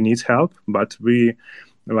 We need help, but we're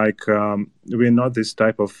not this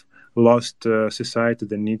type of lost society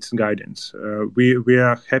that needs guidance. We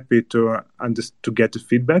are happy to get the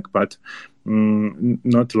feedback, but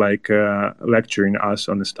not lecturing us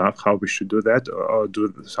on the stuff how we should do that or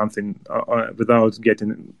do something without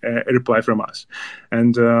getting a reply from us.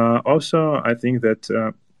 And also, I think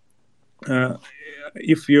that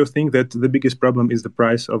if you think that the biggest problem is the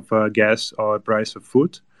price of gas or price of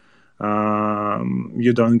food,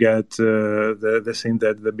 you don't get the thing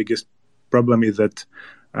that the biggest problem is that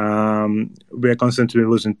we are constantly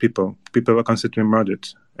losing people. People are constantly murdered,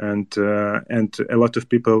 and a lot of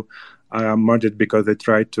people are murdered because they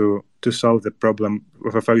try to solve the problem.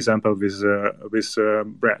 For example, with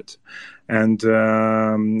bread, and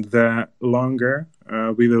the longer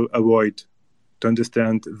we will avoid to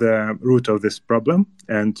understand the root of this problem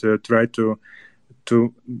and try to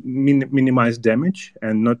minimize damage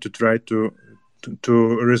and not to try to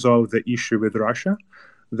resolve the issue with Russia,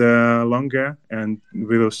 the longer and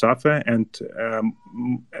we will suffer, and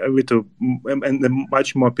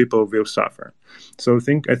much more people will suffer. So I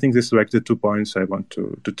think this is like the 2 points I want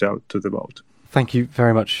to tell to the vote. Thank you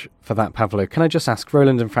very much for that, Pavlo. Can I just ask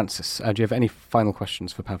Roland and Francis, do you have any final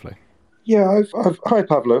questions for Pavlo? Yeah, hi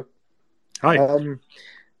Pavlo. Hi.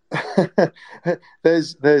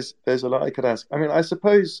 There's a lot I could ask. I mean, I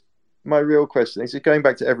suppose my real question is going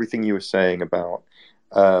back to everything you were saying about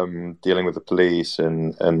dealing with the police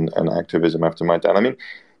and activism after Maidan. I mean,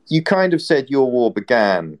 you kind of said your war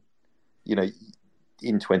began,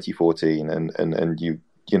 in 2014, and you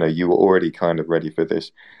were already kind of ready for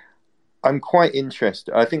this. I'm quite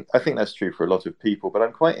interested. I think that's true for a lot of people, but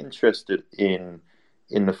I'm quite interested in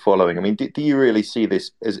the following. I mean, do you really see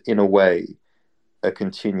this as, in a way, a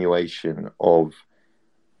continuation of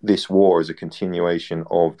this war, as a continuation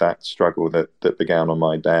of that struggle that began on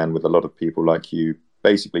Maidan with a lot of people like you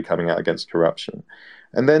basically coming out against corruption?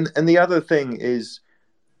 And the other thing is,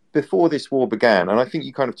 before this war began, and I think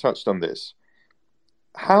you kind of touched on this,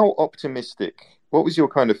 how optimistic, what was your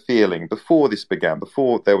kind of feeling before this began,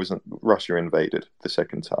 before Russia invaded the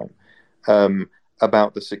second time,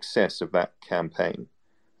 about the success of that campaign?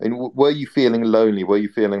 I mean, were you feeling lonely? Were you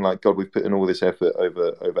feeling like, God, we've put in all this effort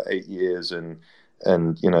over 8 years, and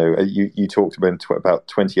you talked about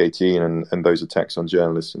 2018 and those attacks on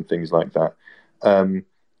journalists and things like that.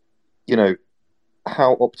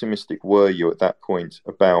 How optimistic were you at that point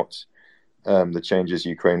about the changes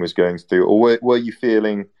Ukraine was going through, or were you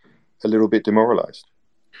feeling a little bit demoralized?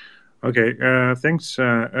 Okay, thanks.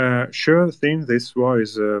 Sure thing. This war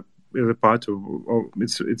is a part of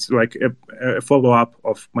it's like a follow-up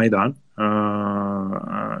of Maidan,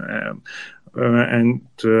 and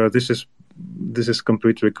this is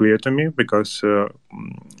completely clear to me, because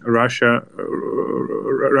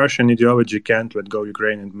Russian ideology can't let go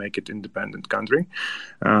Ukraine and make it independent country.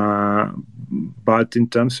 But in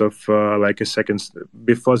terms of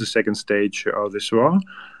before the second stage of this war,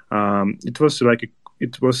 it was like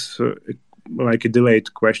a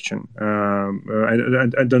delayed question.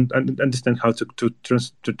 I don't understand how to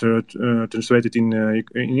translate it in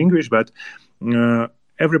English, but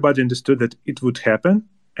everybody understood that it would happen,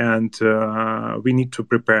 and we need to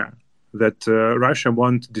prepare. That Russia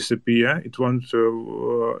won't disappear. It won't.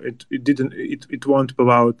 It won't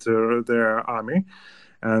pull out their army,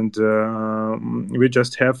 and we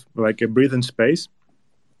just have like a breathing space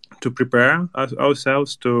to prepare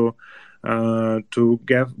ourselves to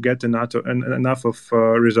get enough of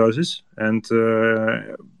resources. And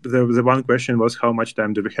the one question was, how much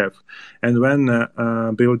time do we have? And when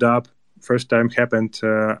build up first time happened,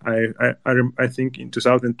 I think in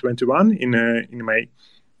 2021 in May.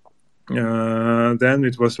 Then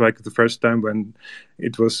it was like the first time when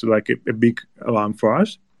it was like a big alarm for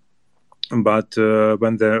us. But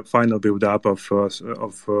when the final build-up of Russians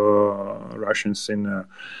in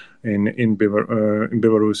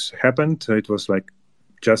Belarus happened, it was like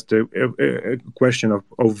just a question of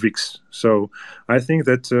weeks. So I think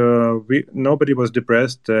that nobody was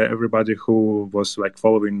depressed. Everybody who was like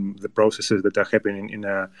following the processes that are happening in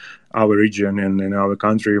our region and in our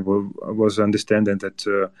country was understanding that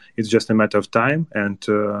it's just a matter of time, and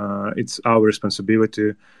it's our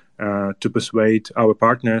responsibility to persuade our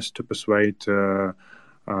partners, to persuade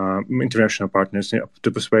international partners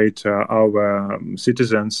to persuade our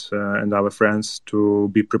citizens and our friends to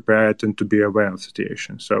be prepared and to be aware of the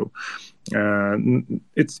situation. So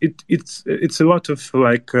it's a lot of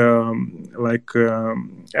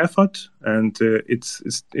effort, and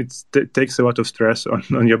it takes a lot of stress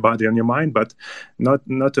on your body, on your mind, but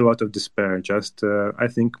not a lot of despair. Just I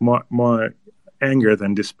think more anger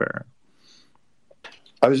than despair.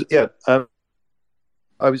 I was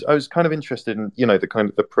kind of interested in,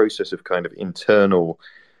 the process of kind of internal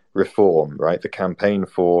reform, right? The campaign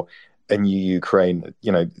for a new Ukraine,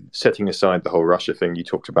 setting aside the whole Russia thing. You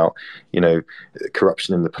talked about,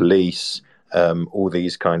 corruption in the police, all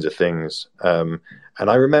these kinds of things. And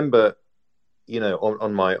I remember,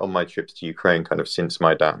 on my trips to Ukraine, kind of since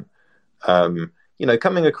Maidan,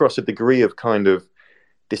 coming across a degree of kind of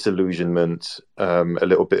disillusionment, a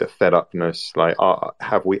little bit of fed upness. Like,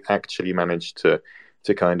 have we actually managed to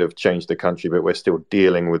kind of change the country, but we're still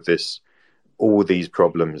dealing with all these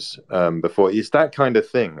problems before? Is that kind of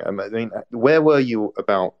thing? I mean, where were you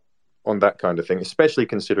on that kind of thing, especially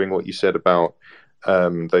considering what you said about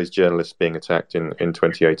those journalists being attacked in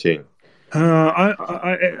 2018?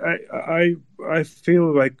 I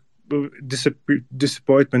feel like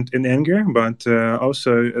disappointment and anger, but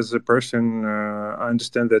also as a person, I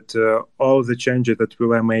understand that all the changes that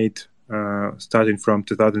were made starting from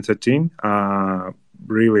 2013 are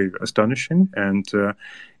really astonishing, and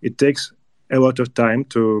it takes a lot of time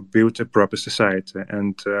to build a proper society.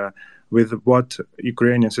 And with what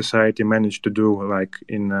Ukrainian society managed to do, like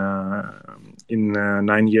in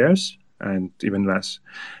 9 years and even less,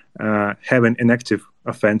 having an active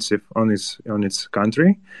offensive on its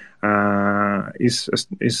country is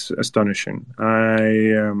astonishing.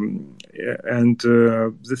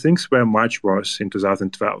 The things were much worse in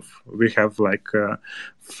 2012. We have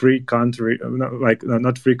free country,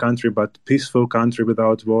 not free country, but peaceful country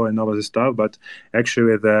without war and all of this stuff. But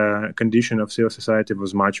actually, the condition of civil society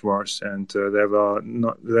was much worse, and there were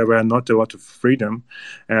not a lot of freedom,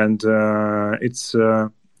 and it's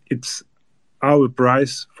our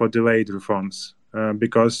price for delayed reforms.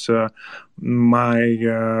 Because the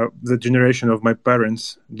generation of my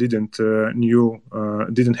parents didn't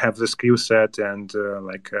have the skill set and a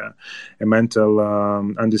mental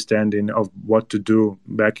understanding of what to do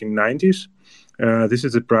back in 90s. This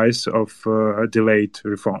is the price of delayed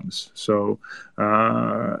reforms. So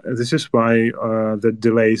this is why the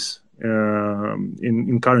delays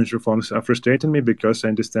in current reforms are frustrating me, because I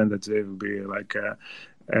understand that they will be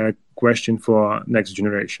a question for next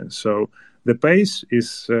generation. So the pace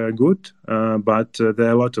is good, but there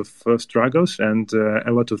are a lot of struggles and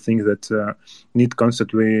a lot of things that need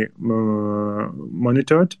constantly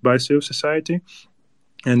monitored by civil society.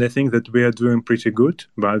 And I think that we are doing pretty good,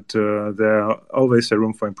 but there are always a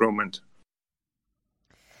room for improvement.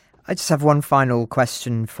 I just have one final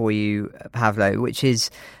question for you, Pavlo, which is,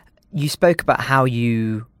 you spoke about how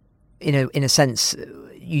you, in a sense,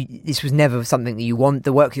 this was never something that you want.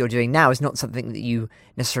 The work you're doing now is not something that you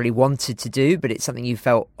necessarily wanted to do, but it's something you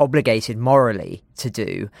felt obligated morally to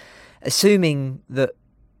do. Assuming that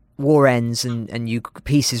war ends and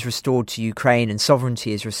peace is restored to Ukraine and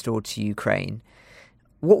sovereignty is restored to Ukraine,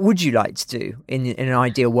 what would you like to do in an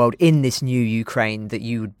ideal world in this new Ukraine that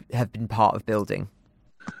you would have been part of building?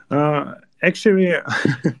 Actually,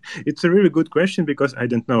 it's a really good question, because I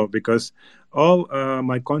don't know. Because all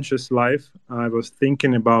my conscious life, I was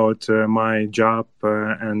thinking about my job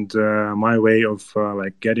and my way of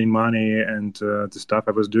getting money and the stuff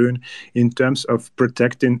I was doing in terms of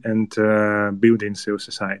protecting and building civil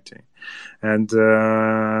society. And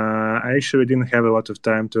I actually didn't have a lot of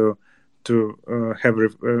time to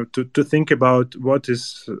think about what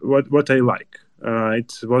I like.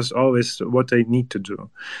 It was always what I need to do.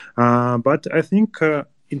 But I think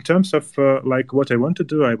in terms of what I want to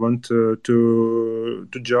do, I want to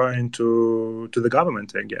join to the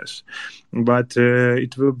government, I guess. But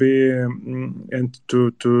it will be and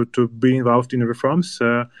to be involved in reforms.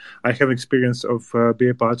 I have experience of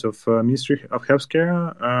being a part of Ministry of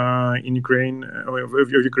Healthcare in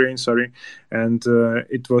Ukraine, sorry, and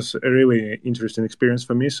it was a really interesting experience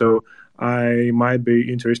for me. So I might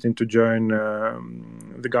be interested to join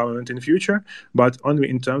the government in the future, but only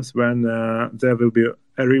in terms when there will be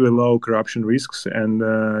a really low corruption risks and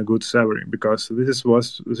good salary, because this is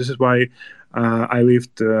why I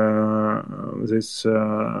left this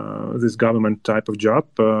government type of job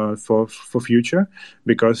for future,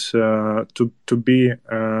 because to be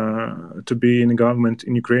in a government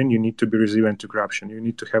in Ukraine, you need to be resilient to corruption. You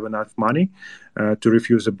need to have enough money to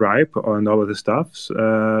refuse a bribe and all of the stuff.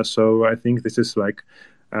 So I think this is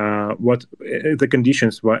what the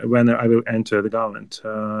conditions when I will enter the government.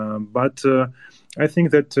 But I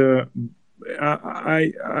think that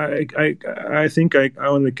I think I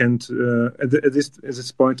only can at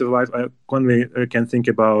this point of life I only can think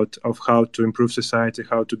about of how to improve society,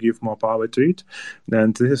 how to give more power to it,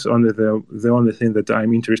 and this is only the only thing that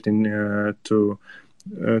I'm interested in to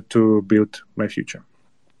build my future.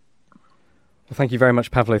 Well, thank you very much,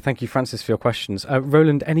 Pavlo. Thank you, Francis, for your questions.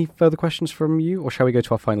 Roland, any further questions from you, or shall we go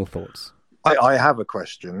to our final thoughts? I have a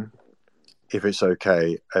question, if it's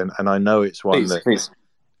okay, and I know it's one please.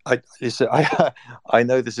 I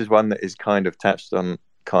know this is one that is kind of touched on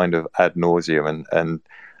kind of ad nauseum, and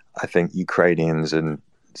I think Ukrainians and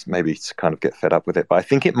maybe kind of get fed up with it, but I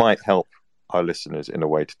think it might help our listeners in a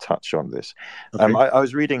way to touch on this. Okay. I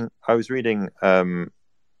was reading a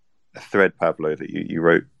thread, Pavlo, that you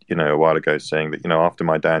wrote, a while ago, saying that, after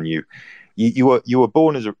Maidan, you were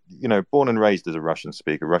born and raised as a Russian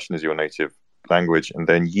speaker. Russian is your native language, and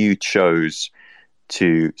then you chose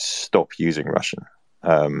to stop using Russian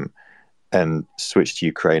and switch to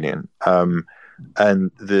Ukrainian.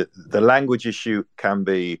 And the language issue can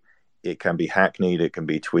be hackneyed, it can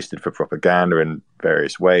be twisted for propaganda in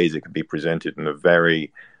various ways. It can be presented in a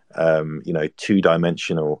very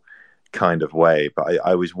two-dimensional kind of way. But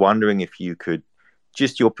I was wondering if you could,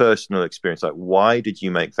 just your personal experience, like, why did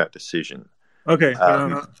you make that decision? Okay.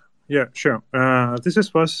 Yeah, sure.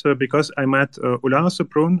 This was because I met Ulyana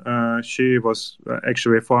Suprun. She was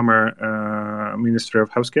actually a former Minister of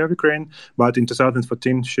Healthcare of Ukraine, but in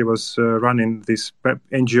 2014 she was running this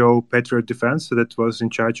NGO Patriot Defense that was in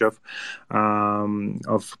charge of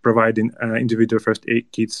providing individual first aid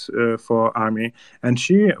kits for army. And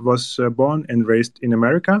she was born and raised in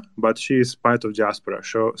America, but she is part of diaspora.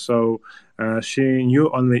 So she knew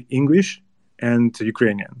only English and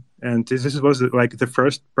Ukrainian. And this was like the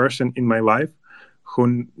first person in my life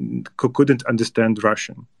who couldn't understand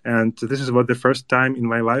Russian. And this was the first time in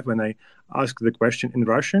my life when I asked the question in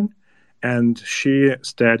Russian, and she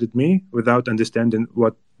stared at me without understanding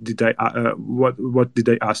what did I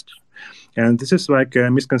ask. And this is like a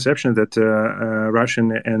misconception that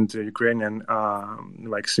Russian and Ukrainian are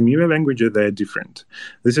like similar languages. They're different.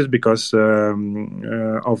 This is because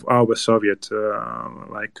of our Soviet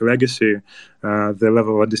legacy. The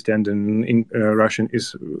level of understanding in Russian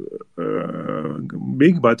is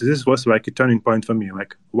big, but this was like a turning point for me.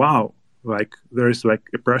 Like, wow, like there is like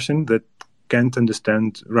a person that can't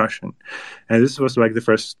understand Russian. And this was like the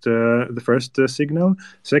first signal.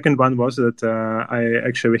 Second one was that I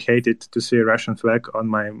actually hated to see a Russian flag on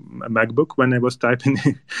my MacBook when I was typing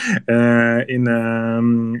in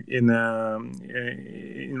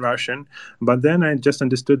Russian. But then I just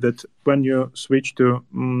understood that when you switch to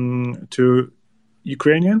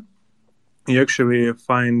Ukrainian, you actually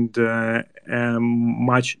find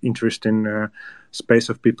much interesting space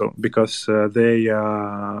of people, because they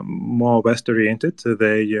are more West oriented.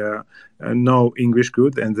 They know English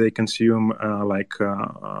good, and they consume like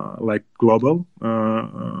global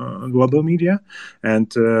media,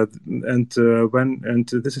 and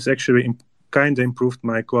this is actually kind of improved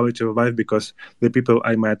my quality of life, because the people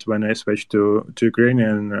I met when I switched to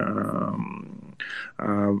Ukrainian,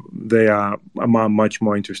 they are much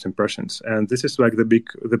more interesting persons. And this is like the big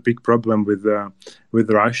problem with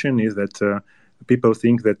Russian is that people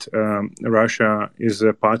think that Russia is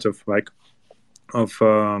a part of like a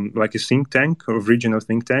think tank, of regional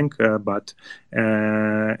think tank, and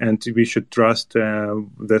we should trust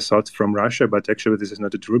the thoughts from Russia. But actually, this is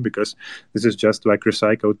not true, because this is just like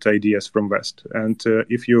recycled ideas from West. And I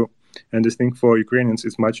think for Ukrainians,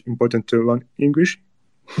 it's much important to learn English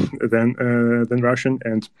than Russian.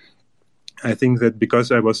 And I think that because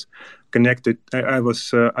I was connected, I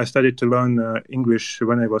started to learn English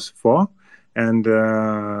when I was 4. And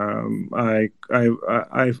I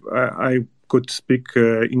could speak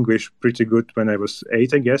English pretty good when I was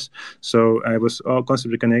 8, I guess. So I was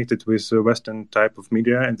constantly connected with Western type of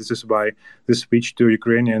media, and this is why the switch to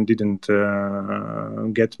Ukrainian didn't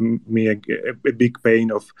get me a big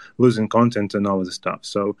pain of losing content and all of the stuff.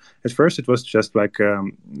 So at first it was just like a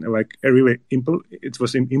really it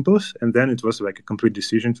was an impulse, and then it was like a complete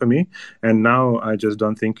decision for me. And now I just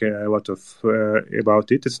don't think a lot of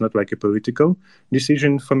about it. It's not like a political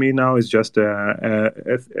decision for me now. It's just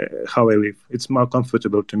how I live. It's more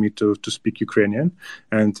comfortable to me to speak Ukrainian,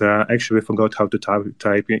 and actually forgot how to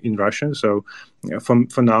type in Russian. So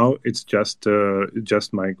for now, it's just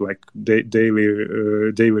my daily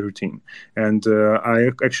routine. And I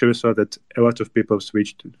actually saw that a lot of people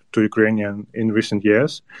switched to Ukrainian in recent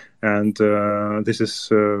years, and this is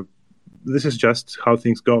just how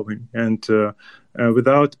things go. And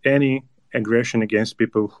without any aggression against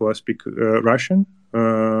people who speak Russian.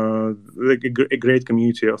 A great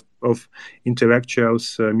community of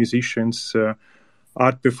intellectuals, musicians,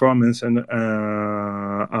 art performance, and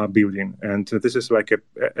are building. And this is like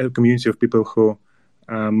a community of people who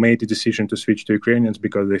made the decision to switch to Ukrainians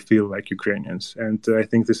because they feel like Ukrainians. And I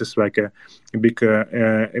think this is like a big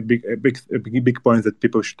point that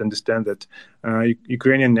people should understand, that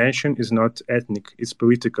Ukrainian nation is not ethnic, it's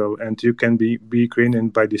political, and you can be Ukrainian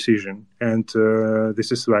by decision. And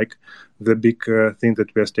this is like the big thing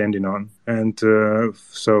that we are standing on. And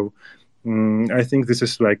so I think this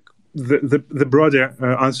is like the broader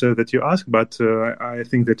answer that you asked, but I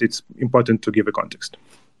think that it's important to give a context.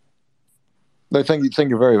 No, thank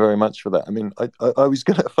you very, very much for that. I mean, I was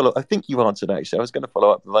going to follow. I think you answered actually. I was going to follow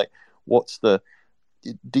up. Like,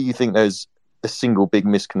 do you think there's a single big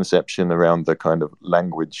misconception around the kind of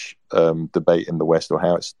language debate in the West, or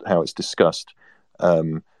how it's discussed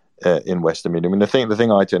in Western media? I mean, the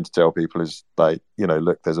thing I tend to tell people is, like,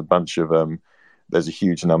 look, there's a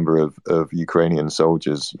huge number of Ukrainian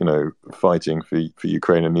soldiers, fighting for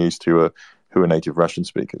Ukraine in the East who are native Russian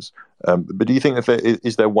speakers. But do you think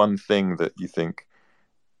is there one thing that you think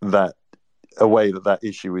that a way that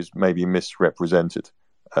issue is maybe misrepresented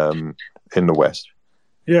in the West?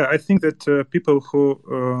 Yeah, I think that people who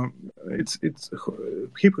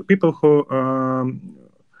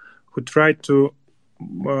try to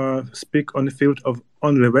speak on the field of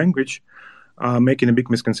only language are making a big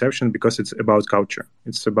misconception, because it's about culture.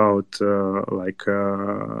 It's about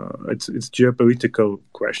it's geopolitical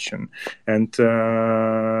question, and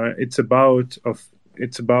it's about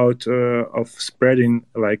spreading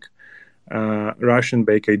like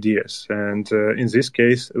Russian-based ideas. And in this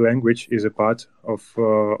case, language is a part of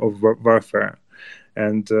warfare.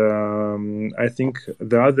 And I think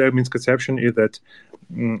the other misconception is that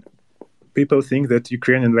people think that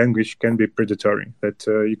Ukrainian language can be predatory, that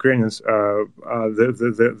Ukrainians are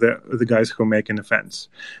the guys who make an offense.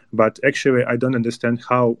 But actually, I don't understand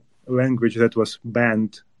how language that was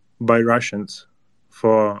banned by Russians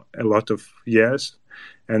for a lot of years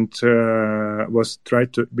and was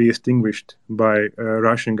tried to be extinguished by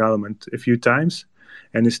Russian government a few times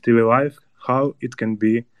and is still alive, how it can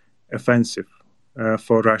be offensive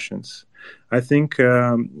for Russians. I think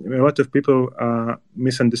a lot of people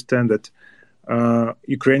misunderstand that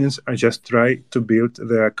Ukrainians are just trying to build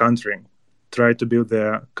their country, try to build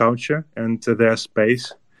their culture and their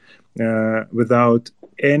space without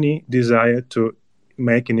any desire to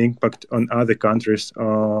make an impact on other countries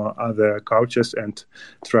or other cultures and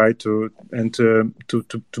try to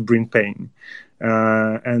bring pain.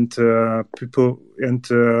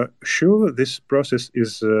 Sure, this process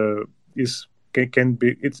can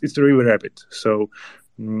be it's really rapid. So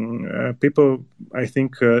people, I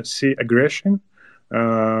think, see aggression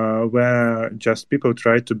where just people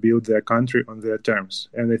try to build their country on their terms,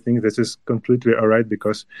 and I think this is completely all right,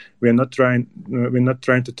 because we're not trying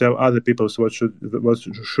to tell other people what should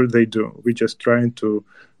they do. We're just trying to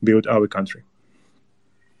build our country.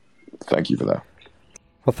 Thank you for that.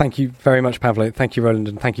 Well, thank you very much, Pavlo. Thank you, Roland,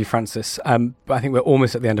 and thank you, Francis. I think we're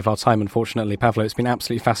almost at the end of our time, unfortunately. Pavlo, it's been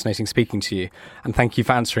absolutely fascinating speaking to you, and thank you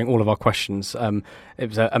for answering all of our questions. It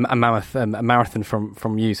was a marathon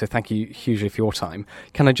from you, so thank you hugely for your time.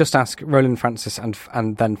 Can I just ask Roland, Francis,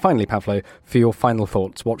 and then finally, Pavlo, for your final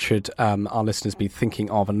thoughts? What should our listeners be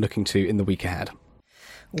thinking of and looking to in the week ahead?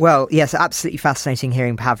 Well, yes, absolutely fascinating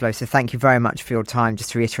hearing Pavlo. So thank you very much for your time.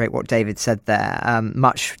 Just to reiterate what David said there,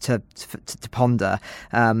 much to ponder.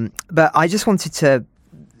 But I just wanted to,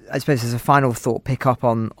 I suppose, as a final thought, pick up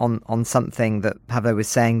on something that Pavlo was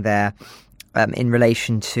saying there in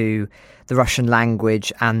relation to the Russian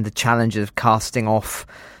language and the challenges of casting off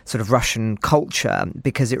sort of Russian culture,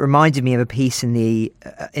 because it reminded me of a piece in the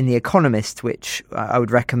Economist, which I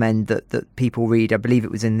would recommend that people read. I believe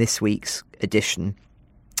it was in this week's edition.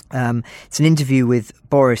 It's an interview with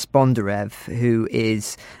Boris Bondarenko, who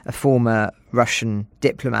is a former Russian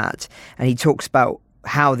diplomat, and he talks about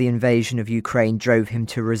how the invasion of Ukraine drove him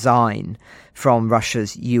to resign from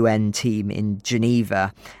Russia's UN team in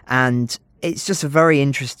Geneva. And it's just a very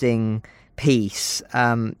interesting piece,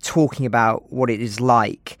 talking about what it is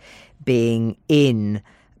like being in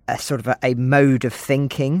a sort of a mode of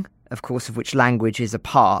thinking, of course, of which language is a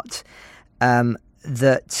part,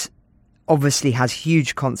 that obviously has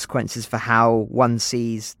huge consequences for how one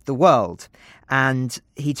sees the world. And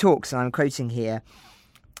he talks, and I'm quoting here,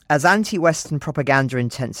 as anti-Western propaganda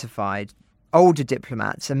intensified, older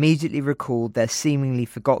diplomats immediately recalled their seemingly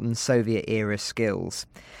forgotten Soviet-era skills.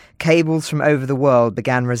 Cables from over the world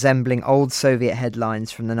began resembling old Soviet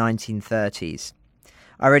headlines from the 1930s.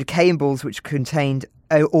 I read cables which contained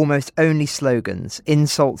almost only slogans,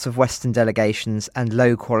 insults of Western delegations, and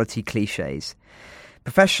low-quality cliches.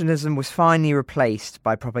 Professionalism was finally replaced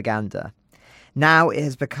by propaganda. Now it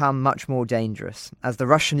has become much more dangerous, as the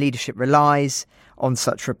Russian leadership relies on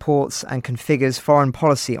such reports and configures foreign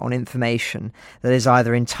policy on information that is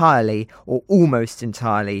either entirely or almost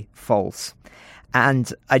entirely false.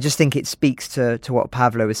 And I just think it speaks to what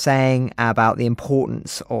Pavlo was saying about the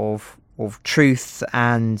importance of truth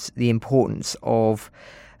and the importance of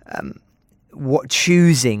what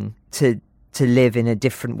choosing to live in a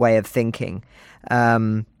different way of thinking.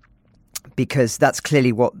 Because that's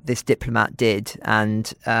clearly what this diplomat did,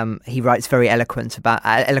 and he writes very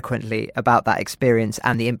eloquently about that experience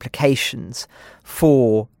and the implications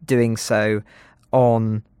for doing so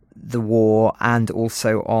on the war, and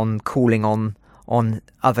also on calling on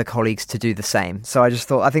other colleagues to do the same. So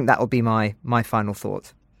I think that would be my final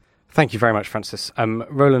thought. Thank you very much, Francis.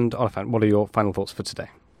 Roland Oliphant, what are your final thoughts for today?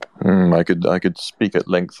 I could speak at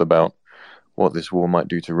length about what this war might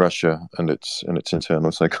do to Russia and its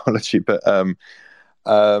internal psychology, but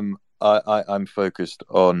I'm focused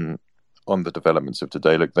on the developments of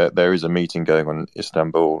today. Look, there is a meeting going on in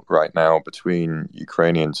Istanbul right now between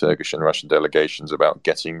Ukrainian, Turkish, and Russian delegations about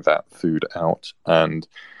getting that food out, and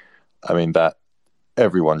I mean that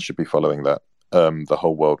everyone should be following that. The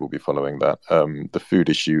whole world will be following that. The food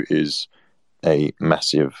issue is a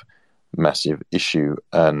massive issue,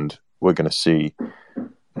 and we're going to see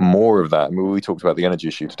more of that. I mean, we talked about the energy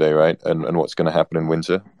issue today, right? And what's going to happen in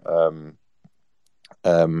winter.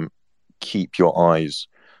 Keep your eyes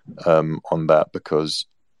on that, because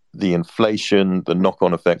the inflation, the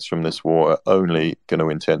knock-on effects from this war are only going to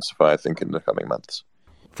intensify, I think, in the coming months.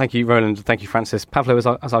 Thank you, Roland. Thank you, Francis. Pavlo,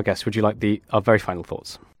 as our guest, would you like our very final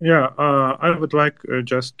thoughts? Yeah, I would like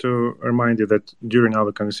just to remind you that during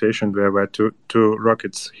our conversation, there were two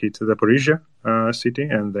rockets hit Zaporizhia city,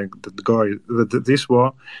 and this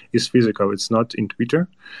war is physical. It's not in Twitter,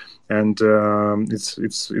 and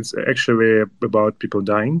it's actually about people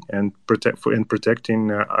dying and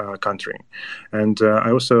protecting a country. And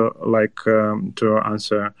I also like to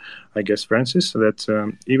answer, I guess, Francis,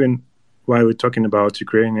 that even while we're talking about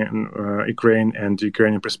Ukraine and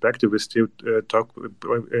Ukrainian perspective, we still talk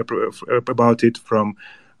about it from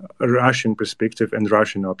a Russian perspective and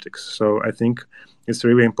Russian optics. So I think it's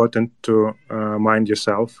really important to mind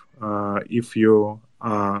yourself if you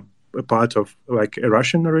are a part of like a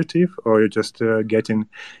Russian narrative, or you're just getting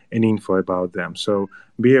an info about them. So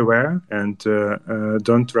be aware and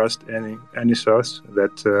don't trust any source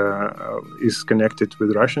that is connected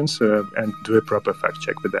with Russians, and do a proper fact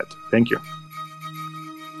check with that. Thank you.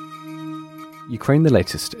 Ukraine the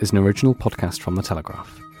Latest is an original podcast from The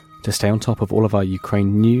Telegraph. To stay on top of all of our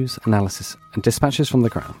Ukraine news, analysis and dispatches from the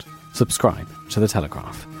ground, subscribe to The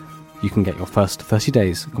Telegraph. You can get your first 30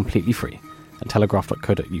 days completely free at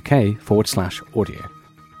telegraph.co.uk/audio.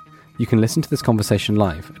 You can listen to this conversation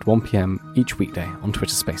live at 1 p.m. each weekday on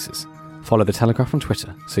Twitter Spaces. Follow The Telegraph on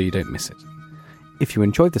Twitter so you don't miss it. If you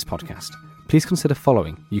enjoyed this podcast, please consider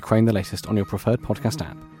following Ukraine the Latest on your preferred podcast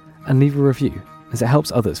app and leave a review, as it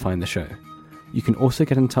helps others find the show. You can also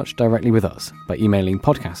get in touch directly with us by emailing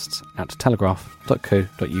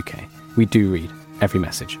podcasts@telegraph.co.uk. We do read every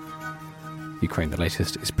message. Ukraine the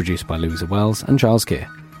Latest is produced by Louisa Wells and Giles Gear,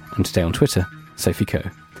 and today on Twitter, Sophie Coe.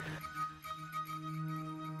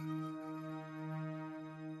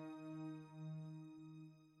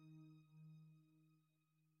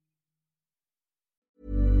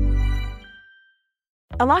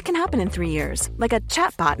 A lot can happen in 3 years, like a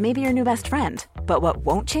chatbot may be your new best friend. But what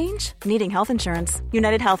won't change? Needing health insurance.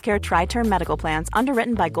 United Healthcare Tri-Term Medical Plans,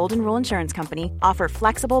 underwritten by Golden Rule Insurance Company, offer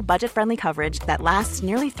flexible, budget-friendly coverage that lasts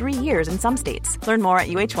nearly 3 years in some states. Learn more at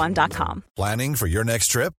uh1.com. Planning for your next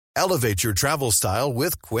trip? Elevate your travel style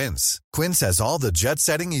with Quince. Quince has all the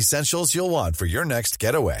jet-setting essentials you'll want for your next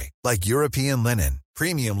getaway, like European linen,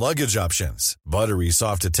 premium luggage options, buttery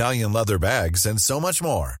soft Italian leather bags, and so much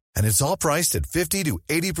more. And it's all priced at 50 to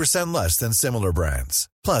 80% less than similar brands.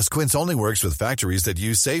 Plus, Quince only works with factories that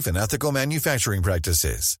use safe and ethical manufacturing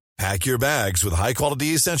practices. Pack your bags with high-quality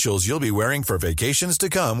essentials you'll be wearing for vacations to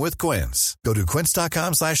come with Quince. Go to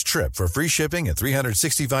quince.com/trip for free shipping and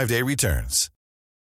 365-day returns.